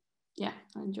 Yeah,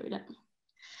 I enjoyed it.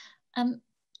 And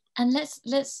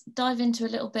let's dive into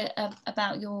a little bit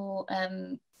about your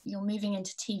moving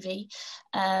into TV.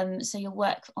 So your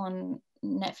work on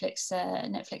Netflix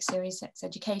series Sex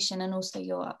Education, and also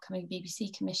your upcoming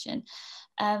BBC commission.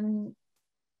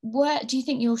 Where do you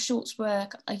think your shorts were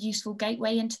a useful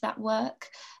gateway into that work?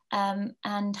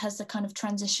 And has the kind of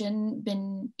transition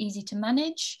been easy to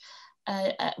manage?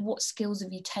 What skills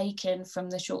have you taken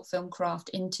from the short film craft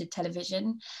into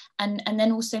television? And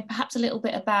then also perhaps a little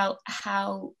bit about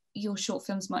how your short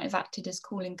films might have acted as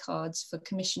calling cards for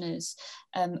commissioners.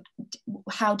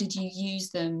 How did you use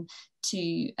them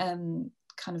to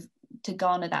kind of to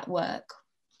garner that work,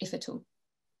 if at all?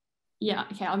 Yeah,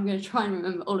 okay, I'm going to try and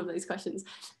remember all of those questions.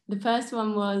 The first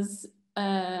one was,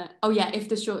 if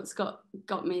the shorts got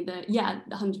me,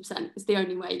 100%. It's the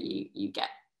only way you get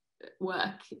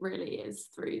work really is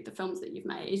through the films that you've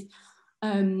made.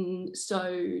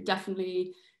 So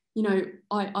definitely, you know,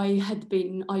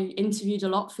 I interviewed a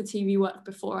lot for TV work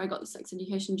before I got the sex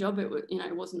education job. It was, you know,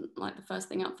 it wasn't like the first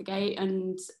thing out the gate,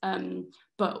 and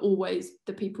but always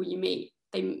the people you meet,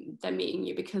 they're meeting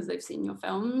you because they've seen your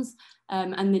films,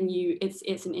 and then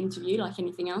it's an interview like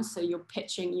anything else, so you're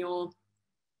pitching your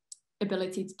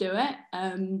ability to do it,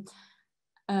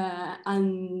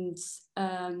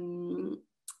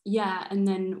 yeah. And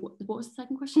then what was the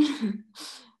second question?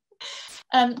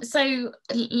 So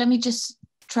let me just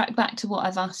track back to what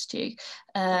I've asked you.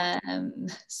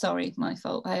 Sorry, my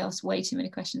fault. I asked way too many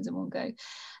questions in one go.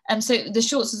 So the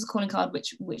shorts is a calling card,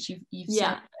 which you've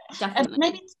yeah, said. definitely.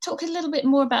 Maybe talk a little bit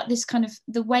more about this kind of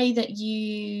the way that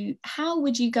how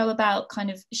would you go about kind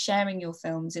of sharing your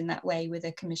films in that way with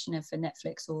a commissioner for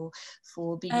Netflix or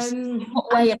for BBC?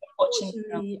 What way of watching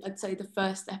film? I'd say the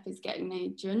first step is getting an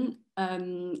agent.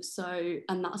 And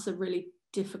that's a really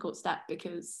difficult step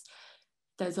because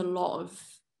there's a lot of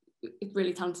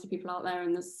really talented people out there,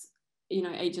 and there's, you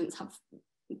know, agents have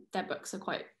their books are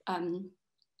quite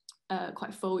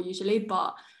full usually,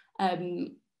 but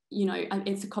you know,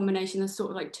 it's a combination. There's sort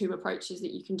of like two approaches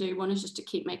that you can do. One is just to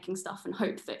keep making stuff and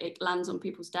hope that it lands on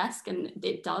people's desk, and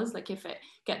it does. Like if it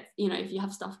gets, you know, if you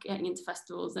have stuff getting into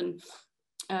festivals and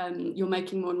you're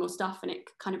making more and more stuff and it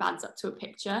kind of adds up to a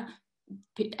picture,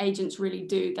 agents really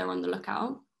do, they're on the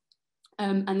lookout.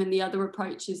 And then the other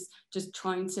approach is just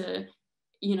trying to,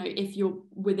 you know, if you're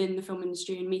within the film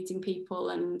industry and meeting people,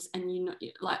 and you know,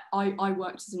 like I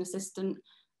worked as an assistant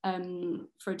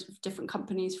for different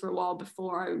companies for a while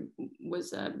before I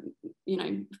was you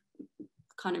know,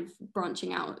 kind of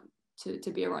branching out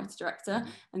to be a writer director,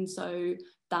 and so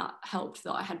that helped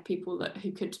that I had people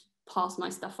who could pass my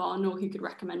stuff on or who could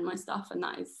recommend my stuff, and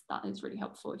that is really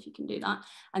helpful if you can do that.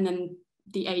 And then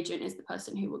the agent is the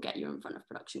person who will get you in front of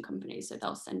production companies, so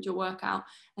they'll send your work out,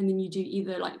 and then you do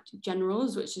either like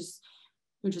generals, which is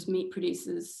you'll just meet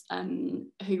producers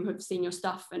who have seen your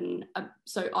stuff, and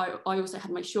so I also had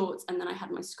my shorts, and then I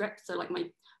had my script, so like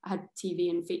I had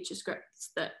TV and feature scripts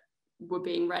that were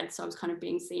being read, so I was kind of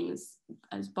being seen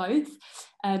as both,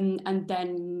 and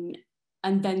then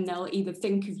they'll either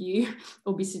think of you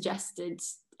or be suggested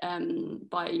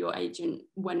by your agent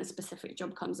when a specific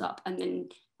job comes up, and then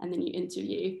you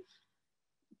interview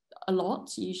a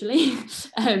lot usually,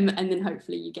 and then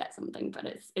hopefully you get something.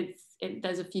 But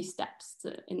there's a few steps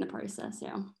in the process.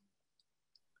 Yeah.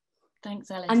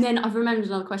 Thanks, Alice. And then I've remembered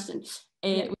another question.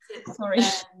 Sorry.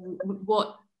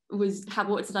 What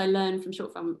did I learn from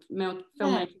short filmmaking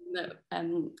that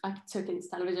I took into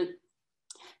television?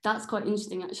 That's quite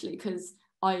interesting actually, because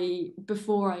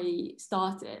before I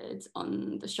started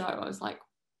on the show, I was like,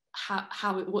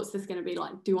 what's this going to be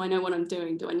like? Do I know what I'm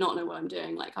doing? Do I not know what I'm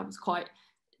doing? Like I was quite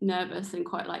nervous and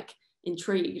quite like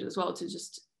intrigued as well to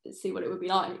just see what it would be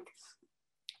like.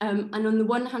 And on the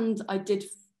one hand,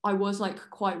 I was like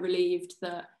quite relieved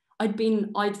that I'd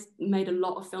made a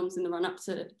lot of films in the run up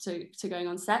to going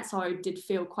on set, so I did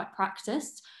feel quite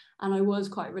practiced. And I was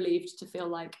quite relieved to feel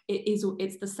like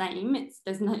it's the same.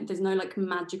 There's no like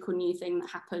magical new thing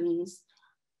that happens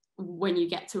when you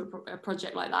get to a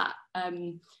project like that.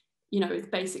 You know, it's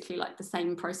basically like the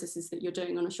same processes that you're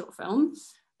doing on a short film,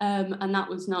 and that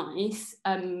was nice.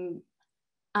 And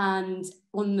on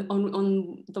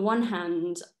the one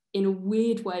hand, in a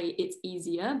weird way, it's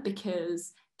easier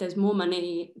because there's more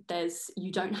money,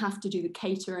 you don't have to do the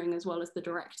catering as well as the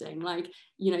directing. Like,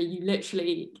 you know, you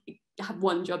literally have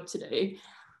one job to do,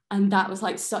 and that was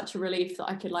like such a relief that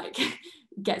I could like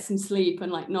get some sleep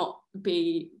and like not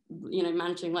be, you know,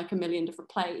 managing like a million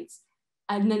different plates.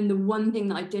 And then the one thing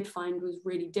that I did find was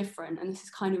really different, and this is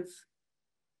kind of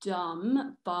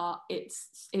dumb, but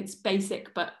it's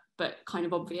basic but kind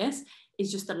of obvious,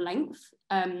 is just the length.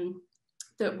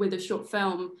 That with a short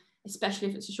film, especially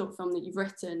if it's a short film that you've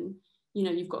written, you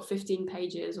know, you've got 15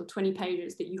 pages or 20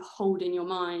 pages that you hold in your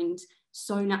mind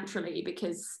so naturally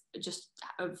because just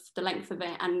of the length of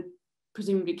it, and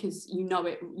presumably because you know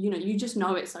it, you know, you just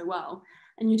know it so well,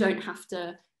 and you don't have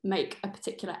to make a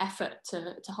particular effort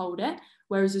to hold it.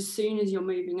 Whereas as soon as you're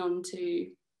moving on to,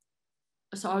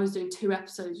 so I was doing 2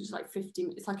 episodes, which is like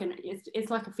 50, it's like it's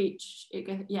like a feature,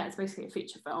 it's basically a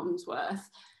feature film's worth.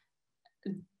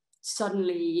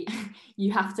 Suddenly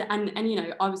you have to, and you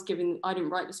know, I didn't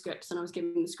write the scripts, and I was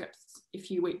given the scripts a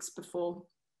few weeks before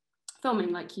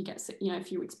filming, like you get, you know, a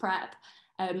few weeks prep.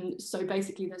 So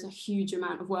basically there's a huge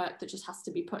amount of work that just has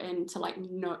to be put into like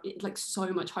so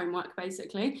much homework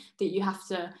basically, that you have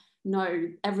to know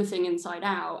everything inside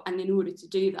out. And in order to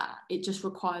do that, it just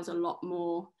requires a lot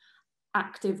more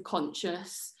active,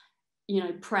 conscious, you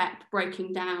know, prep,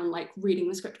 breaking down, like reading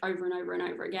the script over and over and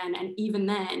over again. And even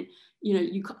then, you know,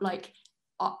 you like,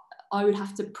 I would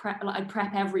have to prep, like I'd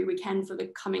prep every weekend for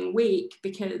the coming week,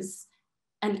 because,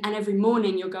 and every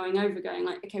morning you're going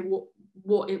like, okay,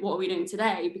 what are we doing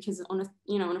today? Because on a,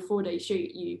 you know, on a 4-day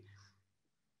shoot, you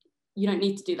don't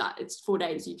need to do that. It's 4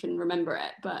 days, you can remember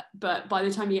it. But by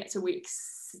the time you get to week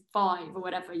 5 or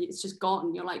whatever, it's just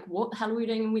gone. You're like, what the hell are we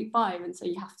doing in week 5? And so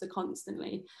you have to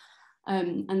constantly,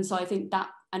 and so I think that,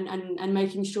 and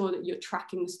making sure that you're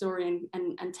tracking the story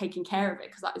and taking care of it,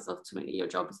 because that is ultimately your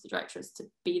job as the director, is to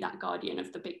be that guardian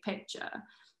of the big picture.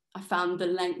 I found the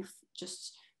length,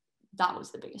 just, that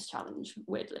was the biggest challenge,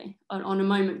 weirdly. On a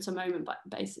moment to moment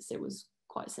basis, it was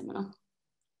quite similar.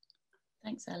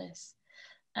 Thanks, Alice.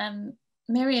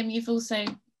 Miriam, you've also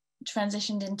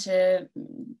transitioned into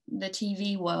the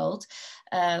TV world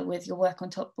with your work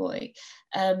on Top Boy.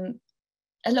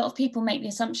 A lot of people make the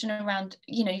assumption around,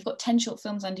 you know, you've got 10 short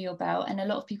films under your belt, and a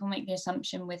lot of people make the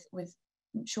assumption with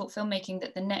short filmmaking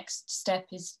that the next step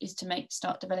is to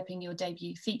start developing your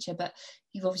debut feature, but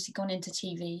you've obviously gone into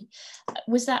TV.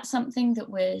 Was that something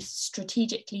that was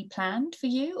strategically planned for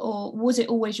you, or was it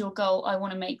always your goal, I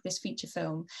want to make this feature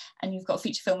film, and you've got a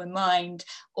feature film in mind?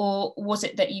 Or was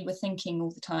it that you were thinking all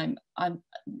the time,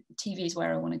 TV is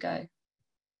where I want to go?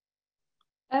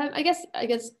 I guess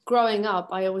growing up,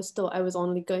 I always thought I was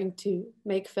only going to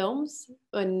make films.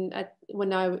 When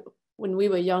we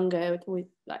were younger, with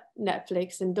like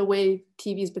Netflix and the way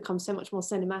TV's become so much more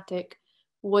cinematic,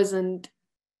 it wasn't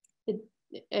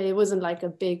like a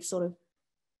big sort of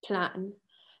plan.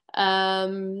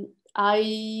 So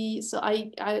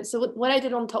what I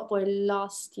did on Top Boy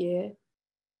last year,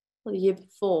 or the year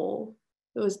before,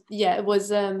 it was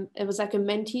like a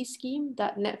mentee scheme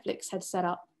that Netflix had set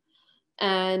up.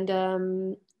 And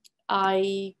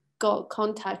I got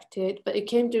contacted, but it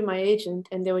came through my agent,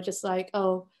 and they were just like,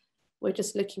 oh, we're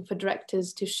just looking for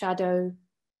directors to shadow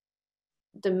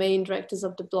the main directors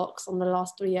of the blocks on the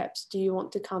last 3 eps. Do you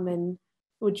want to come in?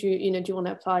 Do you want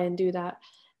to apply and do that?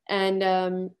 And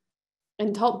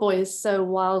Top Boy is so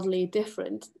wildly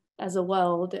different as a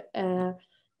world to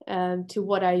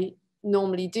what I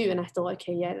normally do. And I thought,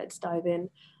 okay, yeah, let's dive in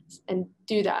and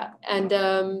do that. And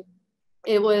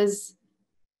it was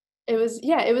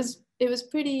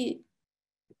pretty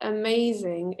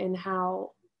amazing in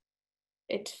how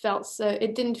it felt. So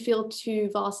it didn't feel too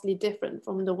vastly different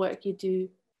from the work you do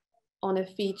on a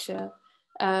feature.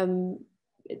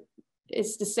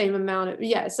 It's the same amount of,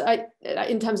 so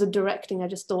in terms of directing, I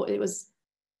just thought it was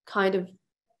kind of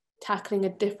tackling a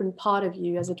different part of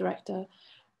you as a director.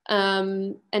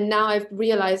 And now I've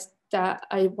realized that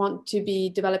I want to be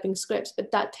developing scripts,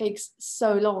 but that takes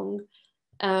so long.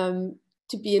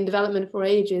 To be in development for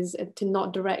ages and to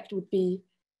not direct would be,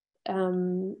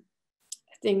 I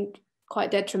think,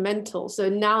 quite detrimental. So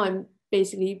now I'm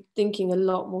basically thinking a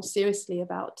lot more seriously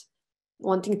about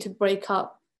wanting to break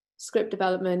up script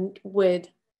development with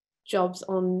jobs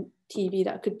on TV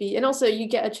that could be, and also you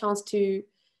get a chance to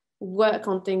work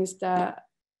on things that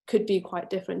could be quite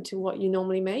different to what you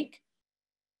normally make.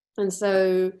 And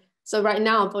so right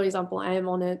now, for example, I am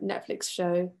on a Netflix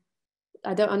show.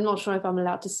 I'm not sure if I'm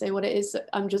allowed to say what it is.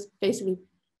 I'm just basically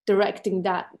directing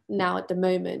that now at the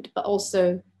moment, but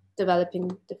also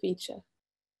developing the feature,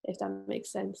 if that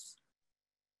makes sense.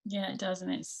 Yeah, it does,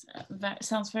 and it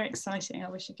sounds very exciting.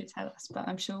 I wish you could tell us, but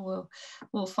I'm sure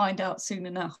we'll find out soon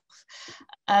enough.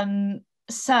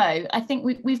 So I think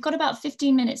we've got about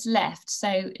 15 minutes left,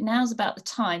 so now's about the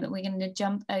time that we're going to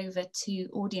jump over to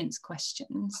audience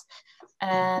questions.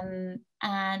 And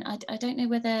I don't know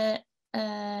whether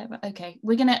okay,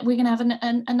 we're gonna have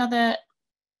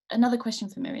another question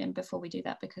for Miriam before we do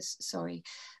that, because sorry,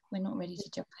 we're not ready to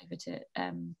jump over to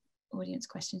audience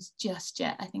questions just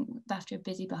yet. I think BAFTA are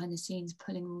busy behind the scenes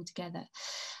pulling them all together.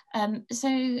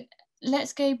 So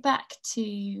let's go back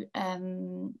to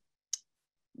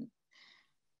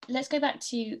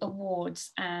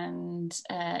awards and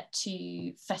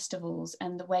to festivals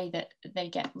and the way that they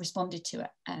get responded to.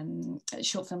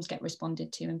 Short films get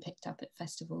responded to and picked up at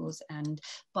festivals and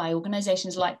by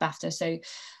organisations like BAFTA. So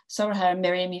Soraya and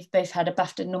Miriam, you've both had a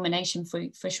BAFTA nomination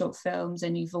for short films,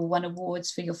 and you've all won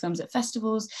awards for your films at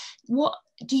festivals.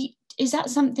 Is that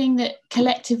something that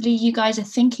collectively you guys are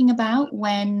thinking about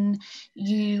when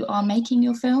you are making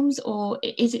your films, or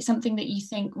is it something that you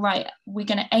think, right, we're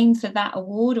going to aim for that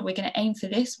award, or we're going to aim for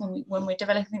this when we're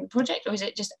developing the project, or is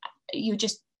it just you're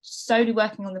just solely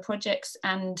working on the projects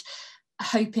and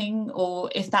hoping, or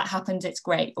if that happens it's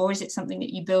great, or is it something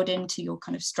that you build into your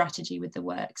kind of strategy with the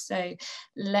work? So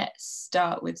let's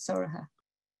start with Soraya.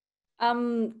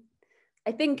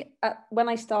 I think when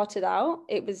I started out,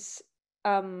 it was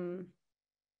that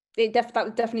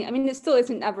was definitely, I mean, it still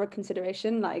isn't ever a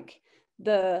consideration. Like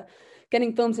the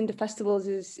getting films into festivals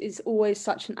is always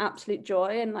such an absolute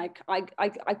joy, and like I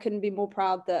couldn't be more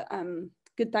proud that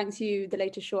good thanks you, the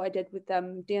latest show I did with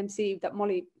DMC that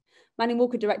Molly Manning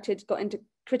Walker directed, got into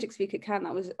Critics Week at Cannes.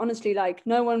 That was honestly, like,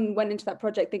 no one went into that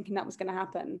project thinking that was going to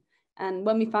happen. And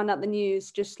when we found out the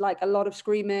news, just like a lot of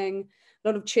screaming, a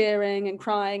lot of cheering and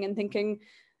crying and thinking,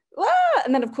 ah!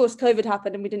 And then of course COVID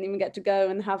happened and we didn't even get to go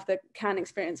and have the Cannes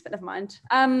experience, but never mind.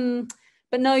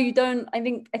 But no, you don't. I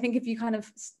think if you kind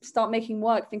of start making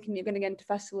work thinking you're going to get into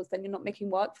festivals, then you're not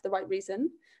making work for the right reason.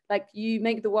 Like, you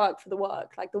make the work for the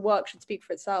work. Like, the work should speak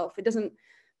for itself. It doesn't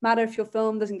matter if your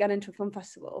film doesn't get into a film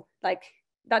festival. Like,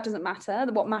 that doesn't matter.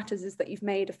 What matters is that you've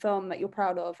made a film that you're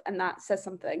proud of, and that says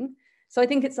something. So I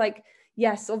think it's like,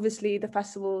 yes, obviously the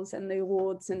festivals and the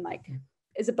awards and like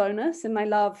is a bonus. And I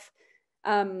love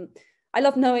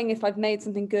knowing if I've made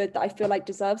something good that I feel like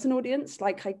deserves an audience.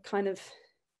 Like, I kind of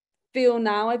feel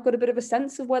now I've got a bit of a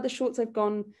sense of where the shorts I've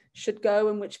gone should go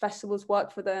and which festivals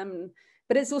work for them.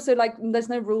 But it's also like, there's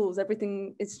no rules.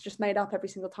 Everything is just made up every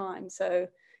single time. So,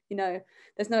 you know,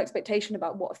 there's no expectation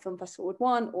about what a film festival would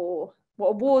want or what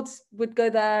awards would go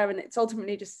there. And it's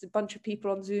ultimately just a bunch of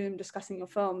people on Zoom discussing your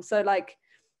film. So like,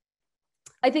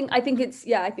 I think it's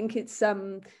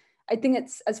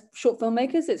as short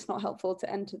filmmakers, it's not helpful to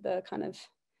enter the kind of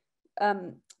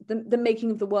the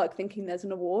making of the work thinking there's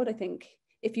an award. I think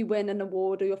if you win an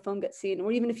award or your film gets seen,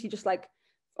 or even if you just like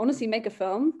honestly make a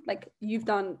film, like, you've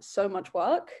done so much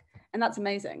work, and that's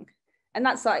amazing. And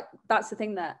that's the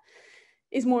thing that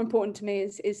is more important to me,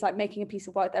 is like making a piece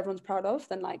of work that everyone's proud of.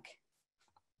 Than like,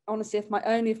 honestly, if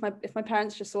my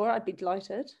parents just saw it, I'd be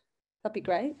delighted. That'd be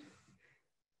great.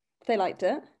 If they liked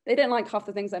it. They don't like half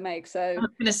the things I make, so I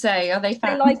was gonna say, are they fans? If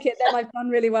they like it, then I've done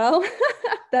really well.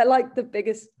 They're like the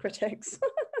biggest critics.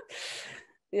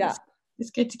 Yeah,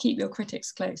 it's good to keep your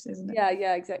critics close, isn't it?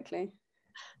 Yeah, exactly.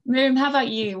 Miriam, how about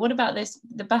you? What about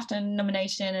the BAFTA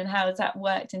nomination, and how has that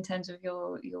worked in terms of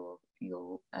your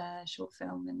short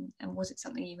film, and was it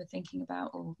something you were thinking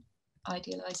about or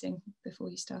idealizing before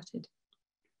you started?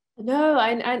 No,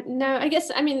 I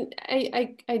guess, I mean,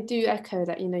 I do echo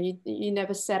that, you know, you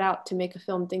never set out to make a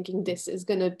film thinking this is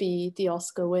going to be the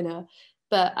Oscar winner.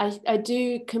 But I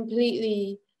do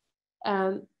completely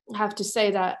have to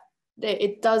say that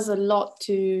it does a lot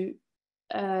to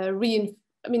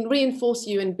reinforce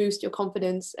you and boost your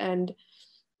confidence, and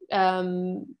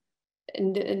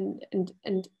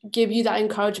give you that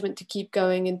encouragement to keep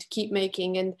going and to keep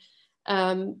making. And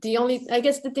I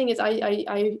guess the thing is,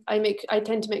 I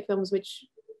tend to make films which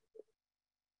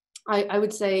I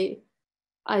would say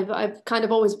I've kind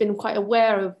of always been quite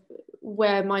aware of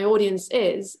where my audience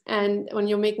is. And when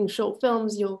you're making short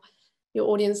films, your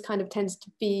audience kind of tends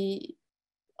to be,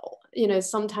 you know,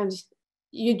 sometimes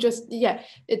you just,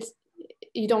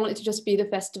 you don't want it to just be the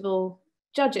festival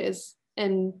judges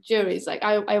and juries. Like,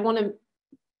 I want to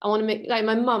make, like,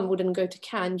 my mum wouldn't go to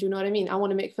Cannes, do you know what I mean? I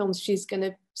want to make films she's going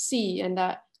to see and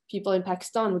that people in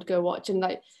Pakistan would go watch. And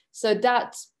like, so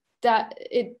that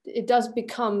it does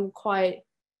become quite,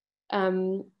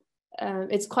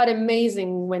 it's quite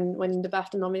amazing when the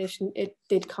BAFTA nomination, it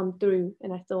did come through.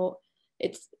 And I thought,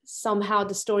 it's somehow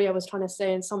the story I was trying to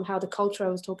say and somehow the culture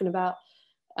I was talking about,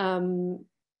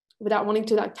 without wanting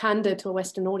to like pander to a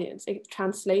Western audience, it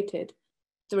translated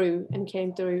through and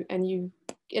came through, and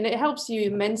it helps you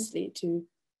immensely to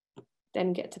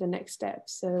then get to the next step.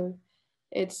 So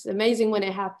it's amazing when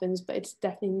it happens, but it's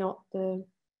definitely not the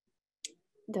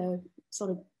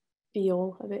sort of be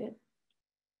all of it.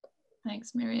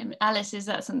 Thanks, Miriam. Alice, is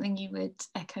that something you would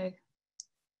echo?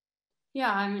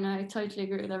 Yeah, I mean, I totally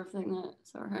agree with everything that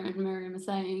Sarah and Miriam are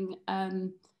saying.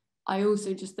 I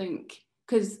also just think,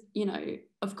 because, you know,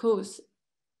 of course,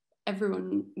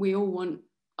 we all want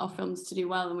our films to do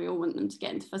well, and we all want them to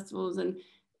get into festivals, and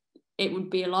it would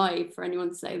be a lie for anyone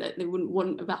to say that they wouldn't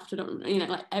want a BAFTA, you know,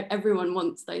 like everyone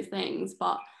wants those things.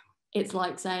 But it's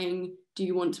like saying, do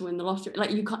you want to win the lottery?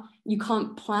 Like, you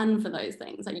can't plan for those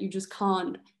things. Like, you just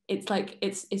can't. It's like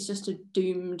it's just a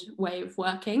doomed way of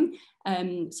working.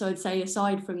 So I'd say,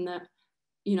 aside from that,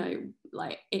 you know,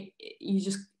 like you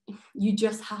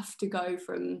just have to go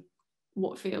from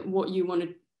what you want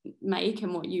to make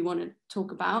and what you want to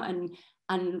talk about, and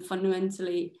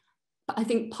fundamentally, I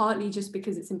think partly just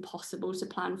because it's impossible to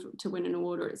plan to win an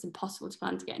award, or it's impossible to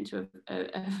plan to get into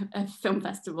a film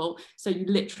festival, so you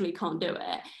literally can't do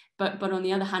it. But on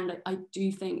the other hand, I do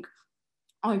think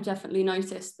I've definitely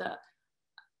noticed that,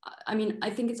 I mean,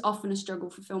 I think it's often a struggle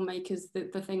for filmmakers,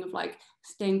 the thing of like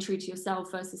staying true to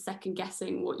yourself versus second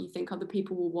guessing what you think other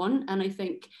people will want. And I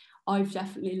think I've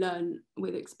definitely learned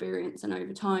with experience and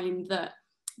over time that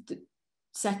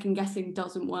second guessing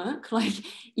doesn't work. Like,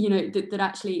 you know, that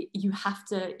actually you have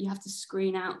to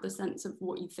screen out the sense of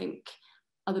what you think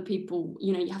other people,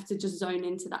 you know, you have to just zone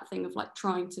into that thing of like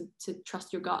trying to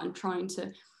trust your gut and trying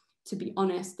to be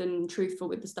honest and truthful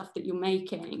with the stuff that you're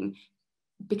making,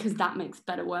 because that makes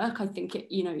better work. I think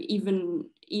it, you know,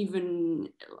 even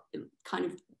kind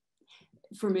of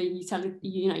from a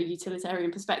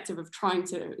utilitarian perspective of trying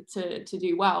to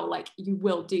do well, like you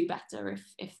will do better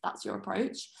if that's your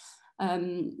approach.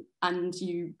 And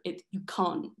you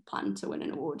can't plan to win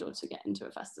an award or to get into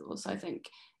a festival. So I think,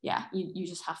 yeah, you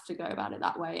just have to go about it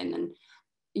that way. And then,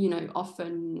 you know,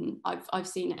 often I've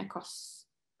seen it across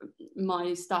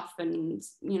my stuff and,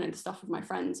 you know, the stuff of my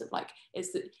friends, of like,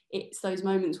 it's those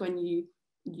moments when you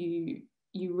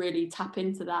really tap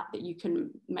into that you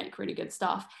can make really good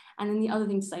stuff. And then the other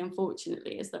thing to say,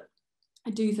 unfortunately, is that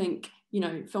I do think, you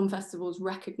know, film festivals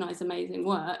recognize amazing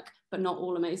work, but not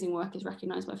all amazing work is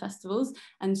recognized by festivals.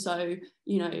 And so,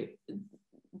 you know,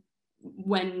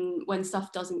 when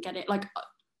stuff doesn't get it, like,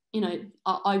 you know,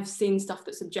 I've seen stuff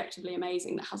that's objectively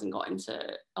amazing that hasn't got into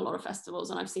a lot of festivals.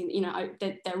 And I've seen, you know,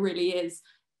 there really is,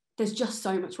 there's just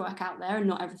so much work out there and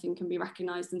not everything can be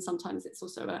recognized. And sometimes it's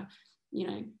also a, you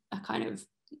know, a kind of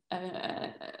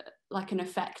like an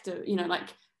effect of, you know,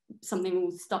 like something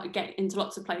will start to get into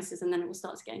lots of places and then it will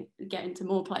start to get into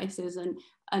more places,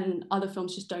 and other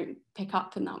films just don't pick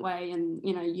up in that way. And,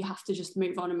 you know, you have to just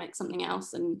move on and make something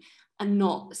else and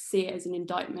not see it as an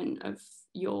indictment of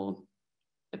your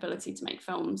ability to make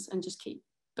films, and just keep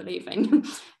believing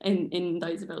in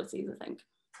those abilities, I think.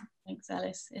 Thanks,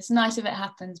 Alice. It's nice if it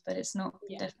happens, but it's not,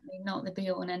 definitely not the be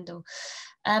all and end all.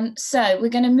 So we're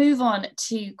going to move on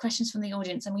to questions from the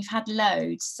audience, and we've had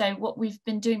loads. So what we've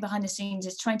been doing behind the scenes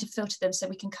is trying to filter them so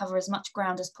we can cover as much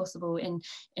ground as possible in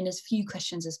as few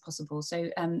questions as possible. So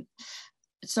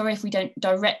sorry if we don't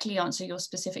directly answer your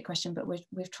specific question, but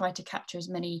we've tried to capture as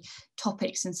many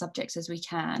topics and subjects as we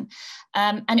can.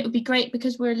 And it would be great,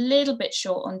 because we're a little bit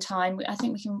short on time. I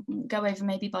think we can go over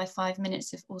maybe by 5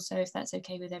 minutes, if that's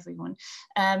okay with everyone.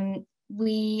 I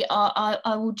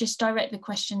will just direct the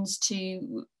questions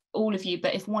to all of you,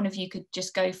 but if one of you could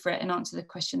just go for it and answer the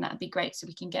question, that'd be great, so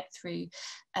we can get through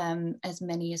as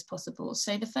many as possible.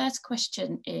 So the first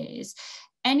question is,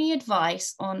 any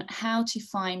advice on how to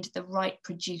find the right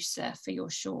producer for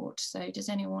your short? So do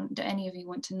any of you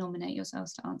want to nominate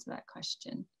yourselves to answer that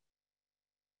question?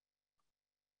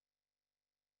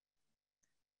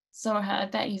 Sorry, I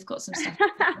bet you've got some stuff.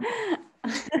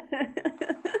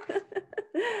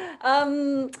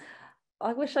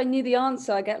 I wish I knew the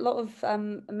answer. I get a lot of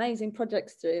amazing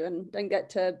projects through and don't get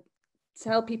to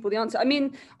tell people the answer. I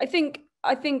mean, I think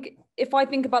if I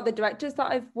think about the directors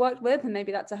that I've worked with, and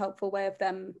maybe that's a helpful way of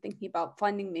them thinking about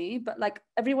finding me, but like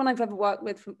everyone I've ever worked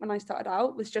with when I started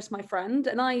out was just my friend,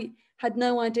 and I had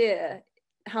no idea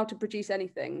how to produce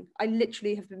anything. I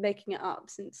literally have been making it up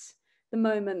since the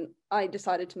moment I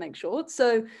decided to make shorts.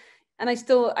 So, and I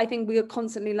think we are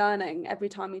constantly learning every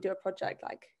time we do a project,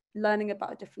 like learning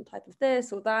about a different type of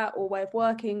this or that, or way of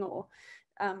working, or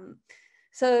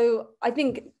so I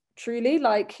think truly,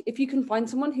 like, if you can find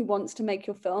someone who wants to make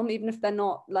your film, even if they're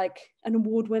not like an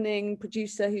award-winning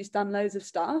producer who's done loads of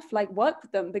stuff, like, work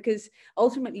with them, because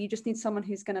ultimately you just need someone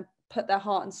who's going to put their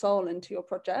heart and soul into your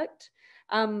project.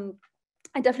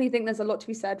 I definitely think there's a lot to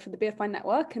be said for the BFI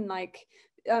network, and like,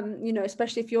 you know,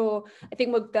 especially if I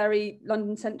think we're very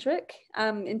London centric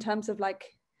in terms of like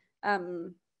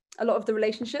a lot of the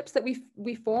relationships that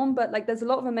we form, but like there's a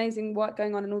lot of amazing work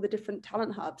going on in all the different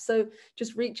talent hubs. So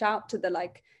just reach out to the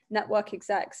like network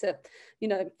execs at, you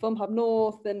know, Film Hub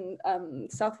North and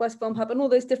Southwest Film Hub and all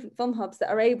those different film hubs that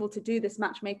are able to do this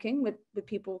matchmaking with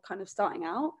people kind of starting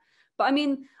out. But I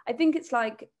mean, I think it's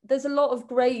like there's a lot of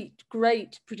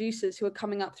great producers who are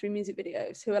coming up through music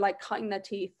videos who are like cutting their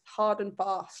teeth hard and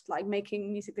fast, like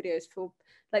making music videos for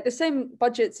like the same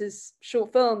budgets as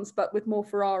short films, but with more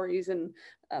Ferraris and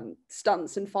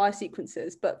stunts and fire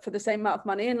sequences, but for the same amount of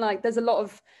money. And like, there's a lot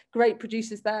of great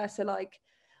producers there. So like,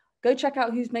 go check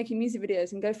out who's making music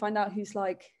videos and go find out who's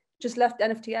like just left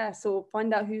NFTS, or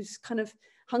find out who's kind of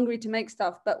hungry to make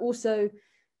stuff. But also,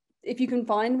 if you can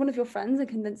find one of your friends and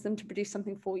convince them to produce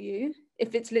something for you,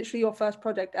 if it's literally your first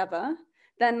project ever,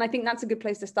 then I think that's a good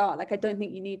place to start. Like, I don't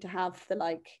think you need to have the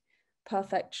like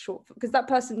perfect short, because that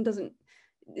person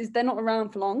they're not around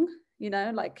for long, you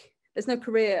know, like there's no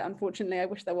career, unfortunately. I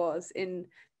wish there was, in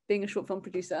being a short film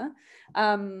producer.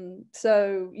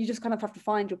 So you just kind of have to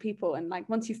find your people, and like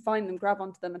once you find them, grab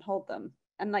onto them and hold them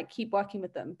and like keep working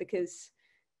with them, because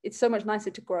it's so much nicer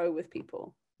to grow with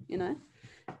people, you know.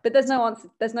 But there's no answer.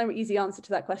 There's no easy answer to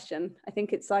that question. I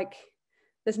think it's like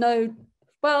there's no.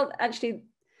 Well, actually,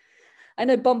 I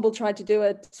know Bumble tried to do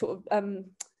a sort of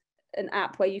an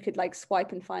app where you could like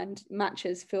swipe and find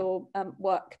matches for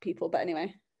work people. But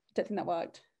anyway, I don't think that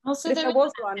worked. Also, but if there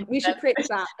was one, we should create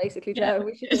that basically, Joe. Yeah.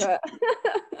 We should do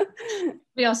it.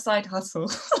 Be our side hustle.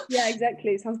 Yeah,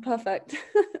 exactly. Sounds perfect.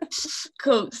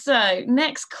 Cool. So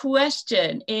next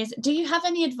question is, do you have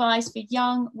any advice for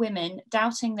young women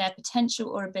doubting their potential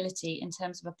or ability in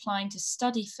terms of applying to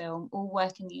study film or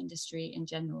work in the industry in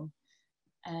general?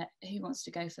 Who wants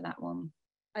to go for that one?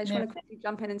 I just want to quickly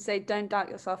jump in and say, don't doubt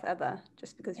yourself ever,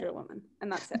 just because you're a woman,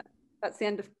 and that's it. That's the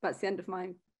end of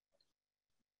mine.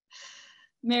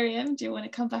 Miriam, do you want to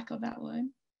come back on that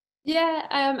one? Yeah,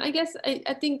 I guess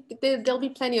I think there'll be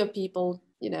plenty of people,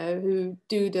 you know, who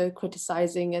do the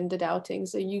criticizing and the doubting.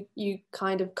 So you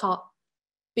kind of can't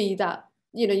be that,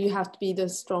 you know, you have to be the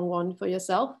strong one for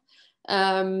yourself.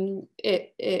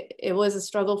 It was a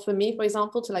struggle for me, for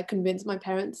example, to like convince my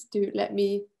parents to let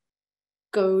me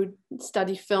go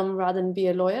study film rather than be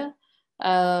a lawyer.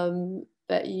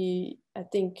 But I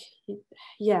think,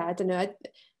 yeah, I don't know. I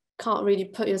can't really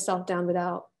put yourself down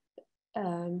without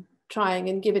trying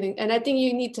and giving. And I think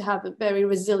you need to have a very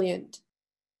resilient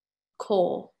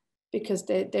core, because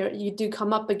you do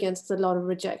come up against a lot of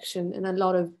rejection and a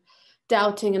lot of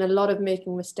doubting and a lot of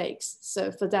making mistakes. So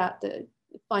for that,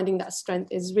 finding that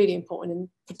strength is really important, and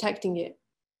protecting it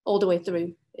all the way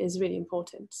through is really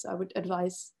important. So I would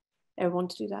advise everyone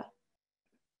to do that.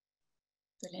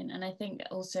 Brilliant. And I think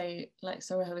also, like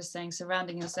Soraya was saying,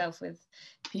 surrounding yourself with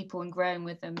people and growing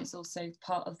with them is also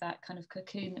part of that kind of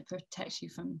cocoon that protects you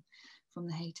from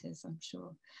the haters, I'm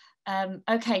sure.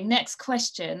 Okay, next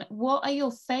question. What are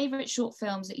your favourite short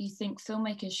films that you think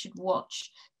filmmakers should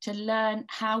watch to learn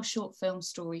how short film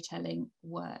storytelling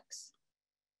works?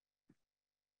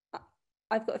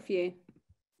 I've got a few.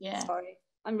 Yeah. Sorry,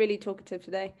 I'm really talkative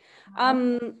today.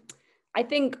 I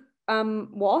think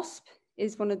Wasp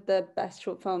is one of the best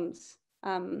short films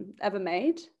ever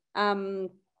made.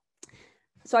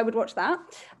 So I would watch that.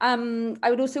 I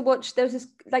would also watch, there's this,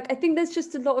 like, I think there's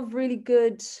just a lot of really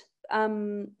good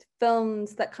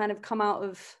films that kind of come out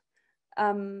of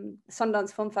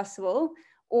Sundance Film Festival,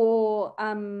 or,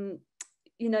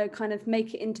 you know, kind of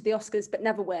make it into the Oscars but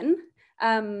never win.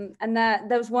 And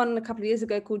there was one a couple of years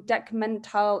ago called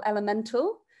Deckmental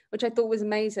Elemental, which I thought was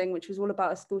amazing, which was all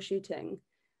about a school shooting.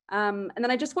 And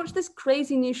then I just watched this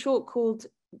crazy new short called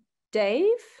Dave.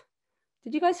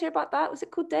 Did you guys hear about that? Was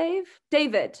it called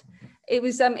David? It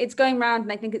was. It's going around,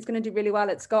 and I think it's going to do really well.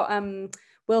 It's got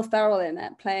Will Ferrell in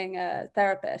it playing a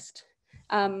therapist.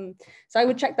 So I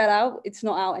would check that out. It's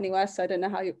not out anywhere, so I don't know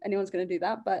how anyone's going to do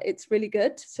that, but it's really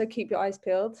good. So keep your eyes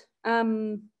peeled.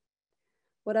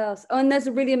 What else? Oh, and there's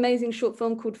a really amazing short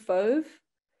film called Fauve,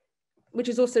 which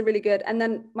is also really good. And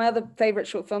then my other favorite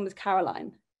short film is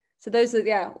Caroline. So those are,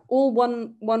 yeah, all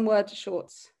one word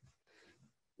shorts.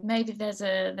 Maybe there's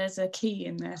a key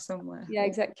in there somewhere. Yeah,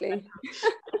 exactly.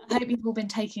 I hope you've all been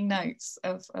taking notes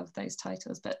of those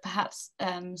titles, but perhaps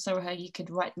Soraya, you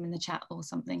could write them in the chat or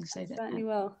something, so that certainly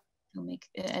will.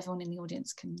 Everyone in the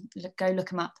audience can go look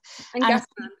them up. And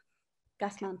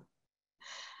Gasman.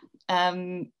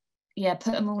 Yeah,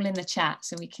 put them all in the chat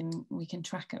so we can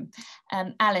track them.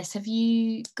 Alice, have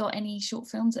you got any short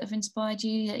films that have inspired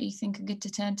you that you think are good to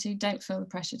turn to? Don't feel the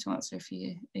pressure to answer if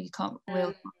you can't.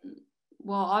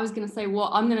 Well, I was going to say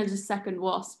I'm going to just second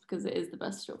Wasp, because it is the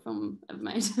best short film ever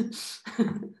made.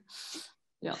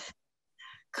 Yeah.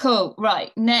 Cool.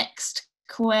 Right. Next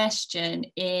question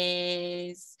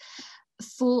is,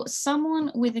 for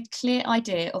someone with a clear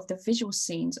idea of the visual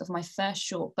scenes of my first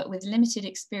short, but with limited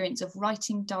experience of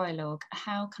writing dialogue,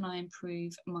 how can I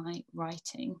improve my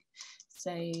writing?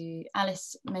 So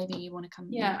Alice, maybe you want to come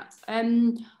in? Yeah.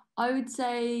 I would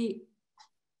say,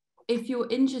 if you're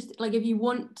interested, like if you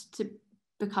want to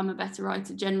become a better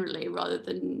writer generally, rather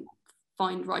than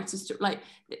find writers to, like,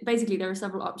 basically there are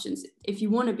several options. If you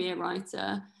want to be a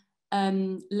writer,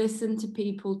 listen to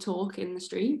people talk in the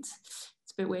street.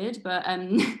 It's a bit weird, but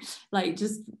like,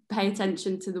 just pay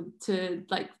attention to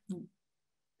like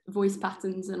voice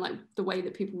patterns and like the way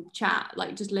that people chat.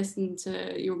 Like, just listen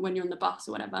to when you're on the bus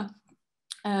or whatever.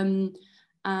 And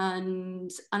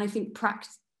I think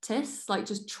practice, like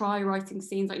just try writing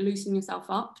scenes, like loosen yourself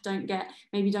up. Don't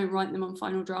write them on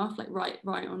final draft, like write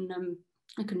on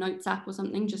like a notes app or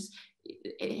something. Just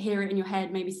hear it in your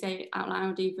head, maybe say it out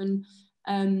loud even.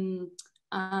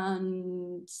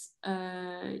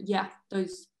 Yeah,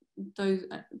 those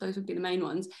would be the main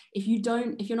ones. If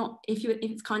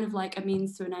it's kind of like a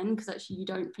means to an end, because actually you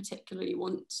don't particularly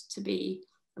want to be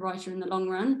a writer in the long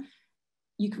run,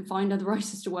 you can find other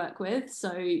writers to work with.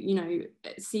 So, you know,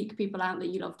 seek people out that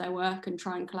you love their work and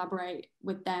try and collaborate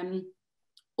with them.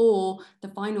 Or the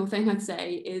final thing I'd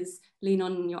say is lean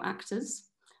on your actors.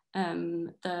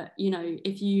 That, you know,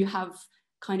 if you have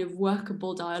kind of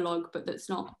workable dialogue, but that's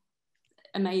not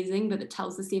amazing, but it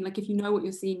tells the scene, like if you know what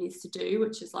your scene needs to do,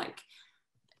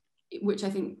 which I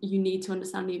think you need to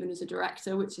understand even as a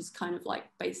director, which is kind of like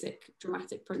basic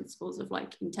dramatic principles of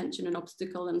like intention and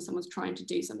obstacle, and someone's trying to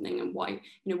do something and why, you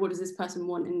know, what does this person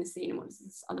want in this scene and what does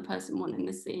this other person want in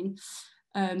this scene.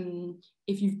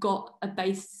 If you've got a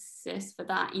basis for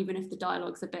that, even if the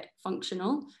dialogue's a bit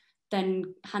functional,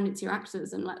 then hand it to your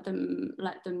actors and let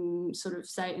them sort of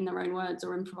say it in their own words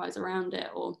or improvise around it.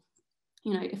 Or,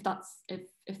 you know, if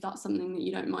that's something that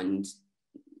you don't mind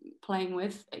playing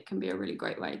with, it can be a really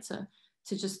great way to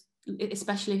just,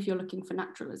 especially if you're looking for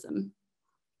naturalism.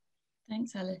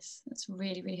 Thanks, Alice. That's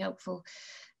really, really helpful.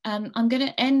 I'm going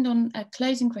to end on a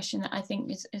closing question that I think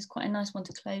is quite a nice one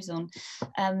to close on.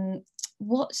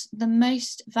 What's the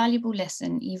most valuable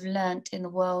lesson you've learnt in the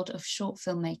world of short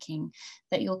filmmaking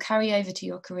that you'll carry over to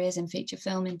your careers in feature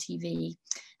film and TV,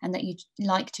 and that you'd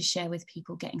like to share with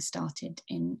people getting started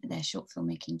in their short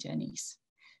filmmaking journeys?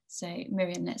 So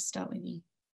Miriam, let's start with you.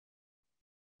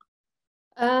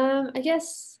 I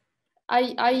guess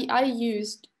I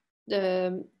used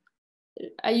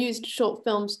short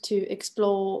films to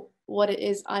explore what it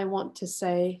is I want to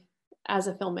say as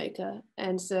a filmmaker.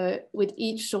 And so with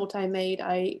each short I made,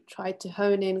 I tried to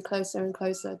hone in closer and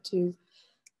closer to,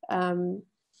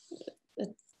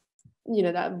 you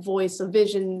know, that voice or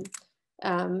vision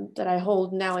that I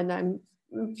hold now, and I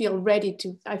feel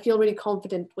really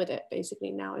confident with it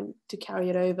basically now, and to carry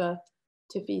it over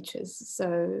to features.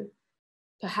 So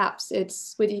perhaps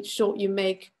it's with each short you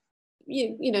make,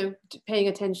 you know, paying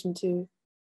attention to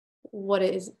what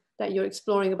it is that you're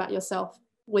exploring about yourself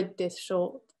with this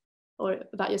short, or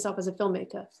about yourself as a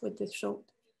filmmaker with this short,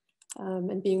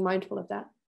 and being mindful of that.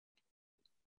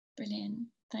 Brilliant.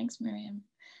 Thanks, Miriam.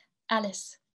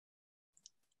 Alice?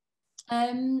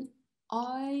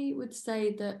 I would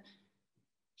say that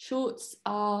shorts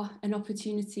are an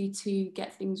opportunity to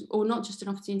get things, or not just an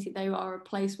opportunity, they are a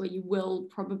place where you will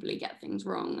probably get things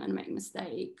wrong and make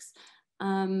mistakes.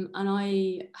 And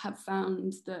I have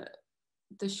found that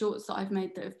the shorts that I've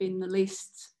made that have been the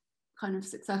least kind of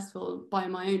successful by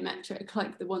my own metric,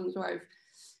 like the ones where I've,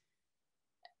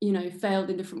 you know, failed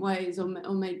in different ways or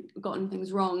gotten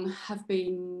things wrong, have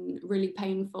been really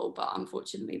painful, but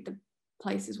unfortunately the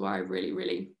places where I really,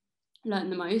 really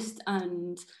learned the most.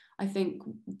 And I think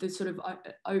the sort of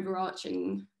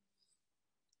overarching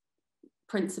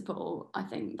principle I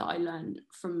think that I learned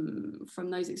from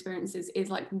those experiences is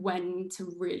like when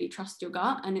to really trust your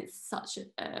gut. And it's such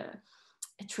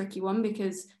a tricky one,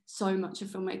 because so much of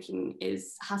filmmaking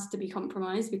has to be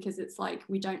compromised, because it's like,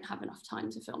 we don't have enough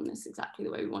time to film this exactly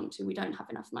the way we want to, we don't have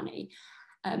enough money,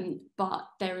 but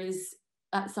there is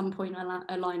at some point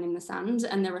a line in the sand,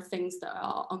 and there are things that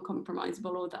are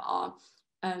uncompromisable, or that are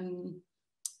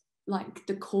like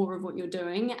the core of what you're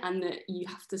doing, and that you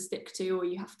have to stick to, or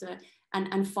you have to,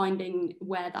 and finding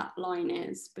where that line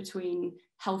is between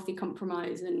healthy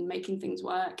compromise and making things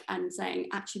work, and saying,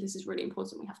 actually, this is really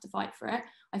important, we have to fight for it.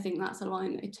 I think that's a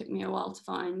line that it took me a while to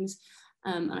find,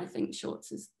 and I think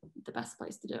shorts is the best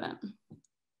place to do it.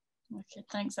 Okay,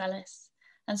 thanks, Alice.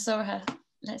 And Sorha,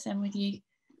 let's end with you.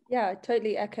 Yeah, I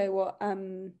totally echo what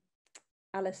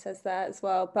Alice says there as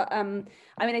well. But I mean,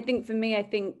 I think for me, I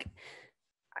think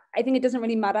it doesn't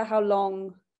really matter how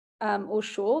long or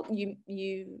short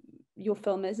your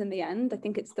film is in the end. I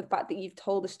think it's the fact that you've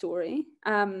told a story,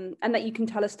 and that you can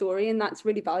tell a story, and that's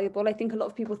really valuable. I think a lot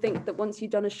of people think that once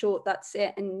you've done a short, that's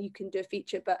it, and you can do a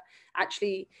feature. But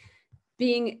actually,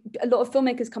 a lot of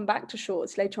filmmakers come back to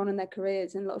shorts later on in their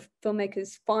careers, and a lot of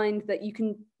filmmakers find that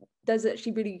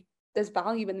there's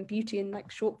value and beauty in like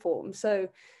short form. So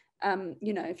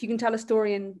you know, if you can tell a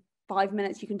story in 5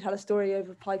 minutes, you can tell a story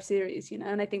over 5 series, you know.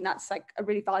 And I think that's like a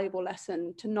really valuable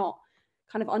lesson, to not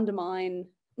kind of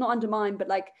but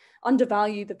like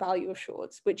undervalue the value of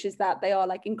shorts, which is that they are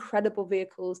like incredible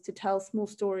vehicles to tell small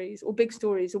stories or big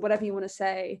stories or whatever you want to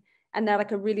say, and they're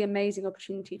like a really amazing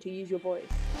opportunity to use your voice.